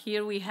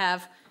 here we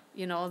have,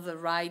 you know, the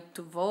right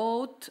to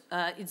vote.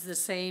 It's the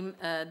same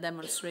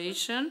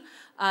demonstration.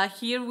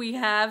 Here we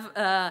have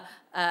a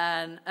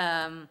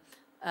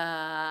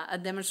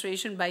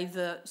demonstration by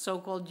the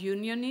so-called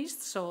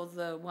unionists, so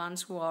the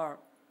ones who are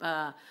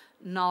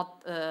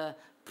not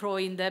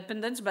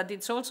pro-independence, but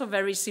it's also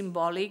very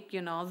symbolic,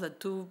 you know, the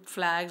two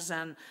flags,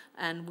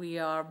 and we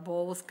are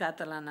both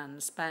Catalan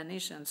and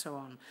Spanish, and so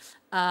on.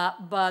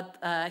 But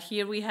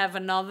here we have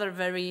another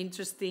very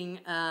interesting,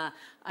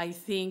 I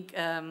think,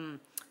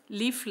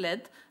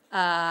 leaflet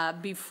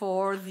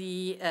before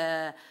the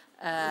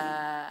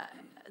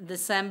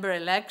December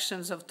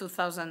elections of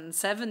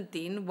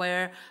 2017,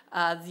 where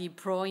the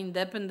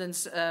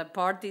pro-independence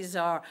parties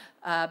are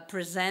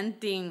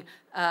presenting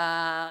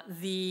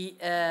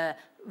the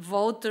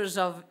voters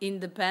of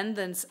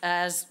independence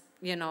as,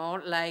 you know,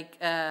 like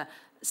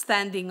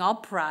standing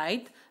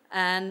upright,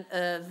 and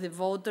the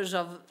voters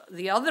of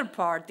the other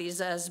parties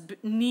as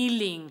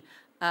kneeling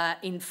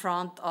in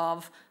front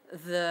of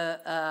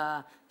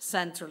the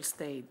central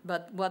state.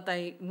 But what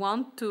I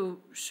want to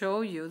show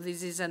you,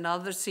 this is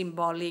another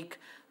symbolic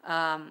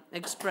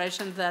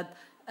expression that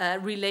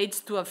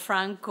relates to a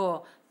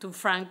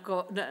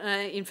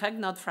in fact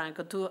not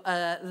Franco, to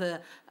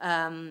the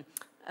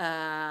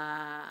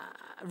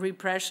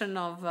repression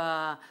of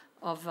a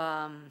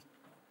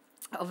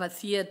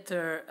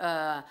theater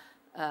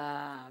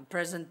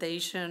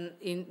presentation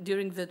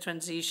during the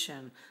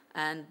transition,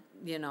 and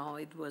you know,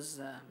 it was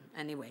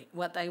anyway.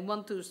 What I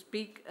want to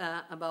speak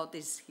about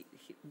is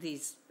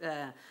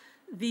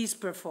this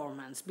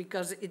performance,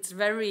 because it's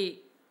very,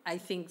 I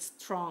think,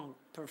 strong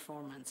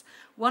performance.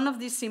 One of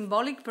these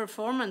symbolic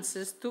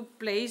performances took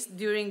place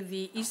during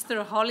the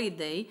Easter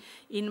holiday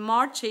in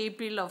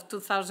March-April of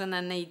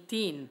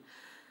 2018.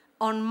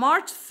 On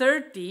March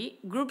 30,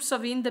 groups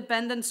of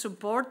independent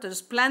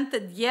supporters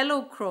planted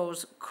yellow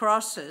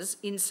crosses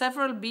in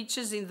several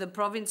beaches in the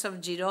province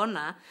of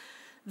Girona.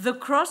 The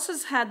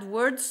crosses had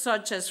words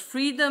such as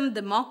freedom,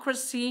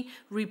 democracy,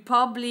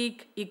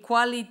 republic,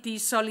 equality,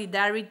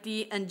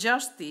 solidarity, and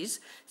justice,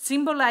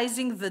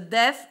 symbolizing the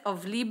death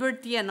of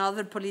liberty and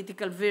other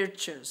political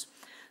virtues.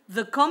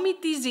 The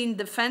Committees in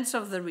Defense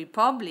of the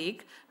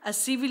Republic, a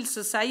civil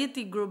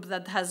society group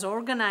that has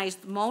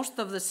organized most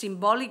of the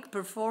symbolic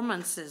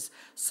performances,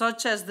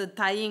 such as the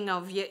tying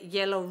of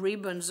yellow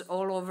ribbons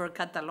all over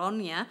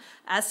Catalonia,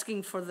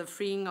 asking for the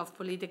freeing of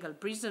political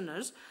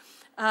prisoners.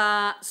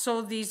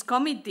 So these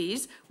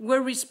committees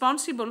were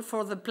responsible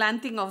for the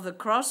planting of the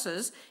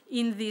crosses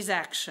in this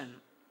action.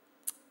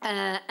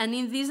 And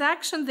in this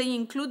action, they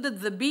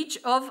included the beach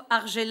of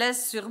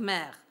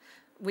Argelès-sur-Mer,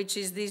 which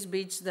is this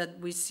beach that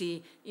we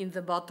see in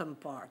the bottom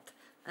part.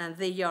 And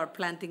they are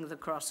planting the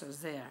crosses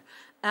there.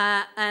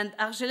 And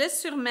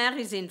Argelès-sur-Mer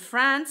is in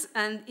France,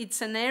 and it's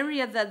an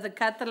area that the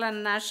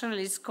Catalan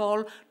nationalists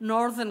call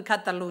Northern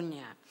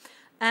Catalonia,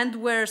 and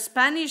where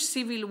Spanish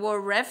Civil War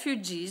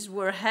refugees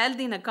were held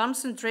in a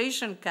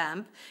concentration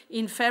camp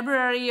in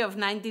February of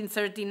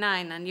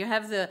 1939. And you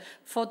have the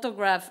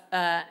photograph,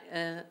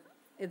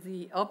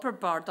 the upper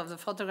part of the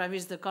photograph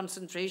is the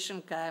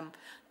concentration camp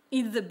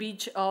in the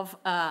beach of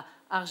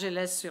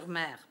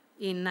Argelès-sur-Mer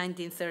in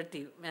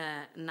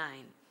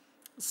 1939.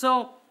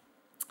 So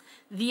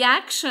the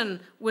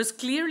action was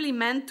clearly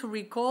meant to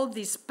recall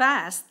this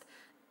past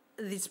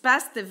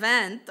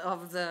event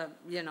of the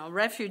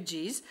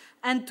refugees,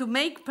 and to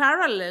make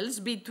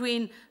parallels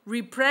between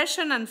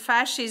repression and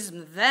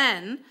fascism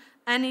then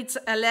and its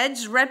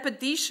alleged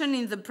repetition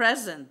in the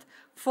present,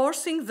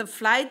 forcing the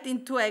flight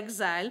into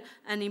exile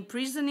and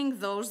imprisoning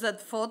those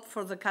that fought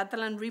for the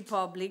Catalan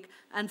Republic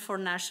and for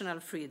national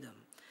freedom.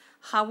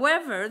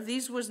 However,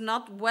 this was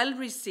not well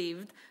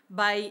received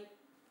by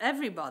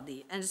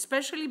everybody, and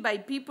especially by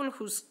people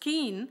whose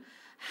kin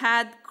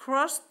had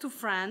crossed to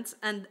France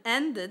and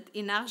ended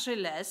in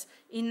Argelès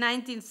in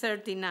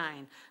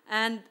 1939.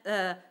 And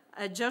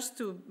just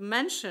to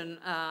mention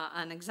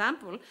an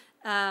example,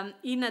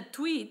 in a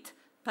tweet,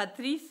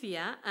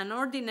 Patricia, an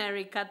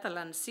ordinary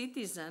Catalan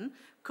citizen,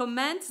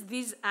 comments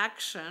this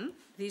action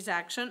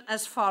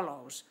as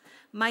follows: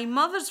 "My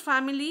mother's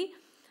family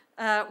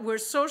were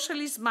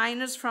socialist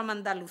miners from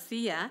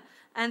Andalusia,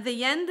 and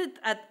they ended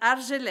at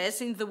Argelès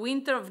in the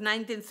winter of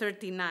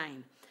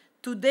 1939.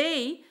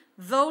 Today,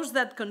 those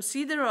that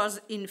consider us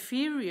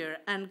inferior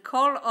and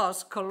call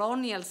us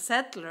colonial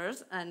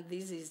settlers," and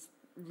this is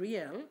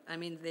real, I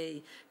mean,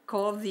 they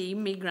call the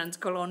immigrants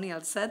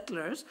colonial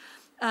settlers,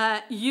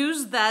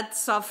 use that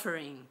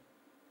suffering.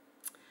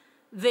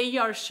 They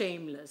are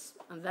shameless,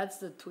 and that's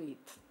the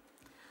tweet.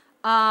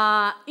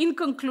 In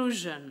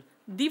conclusion,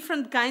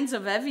 different kinds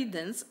of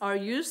evidence are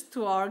used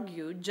to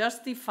argue,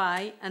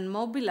 justify, and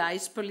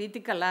mobilize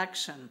political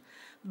action,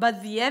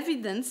 but the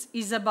evidence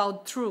is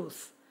about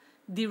truth.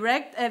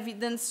 Direct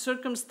evidence,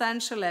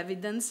 circumstantial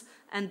evidence,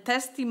 and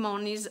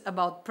testimonies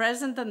about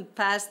present and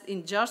past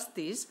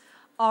injustice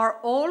are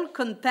all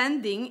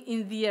contending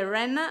in the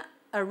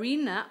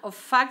arena of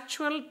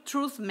factual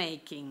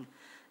truth-making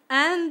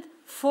and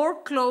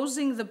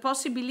foreclosing the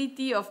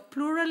possibility of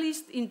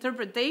pluralist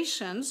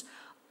interpretations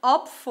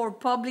up for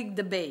public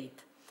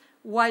debate.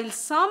 While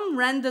some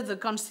render the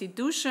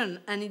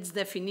Constitution and its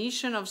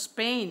definition of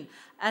Spain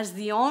as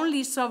the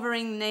only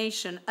sovereign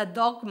nation a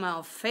dogma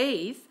of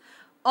faith,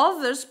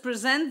 others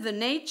present the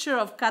nature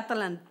of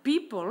Catalan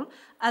people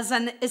as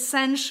an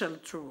essential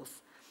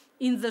truth.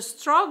 In the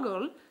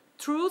struggle,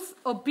 truth,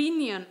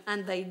 opinion,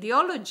 and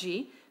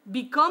ideology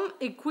become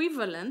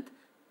equivalent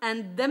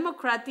and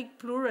democratic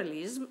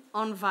pluralism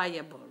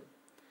unviable.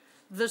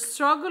 The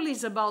struggle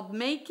is about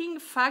making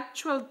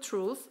factual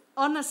truth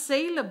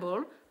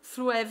unassailable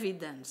through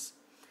evidence.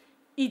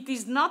 It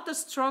is not a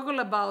struggle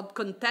about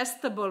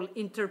contestable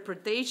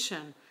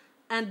interpretation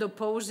and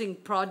opposing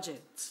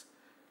projects.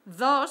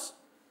 Thus,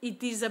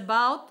 it is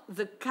about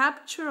the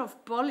capture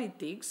of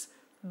politics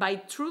by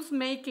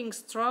truth-making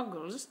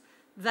struggles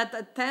that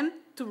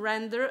attempt to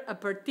render a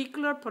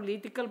particular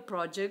political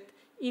project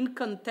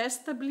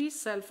incontestably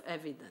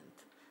self-evident.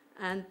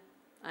 And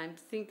I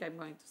think I'm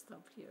going to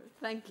stop here.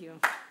 Thank you.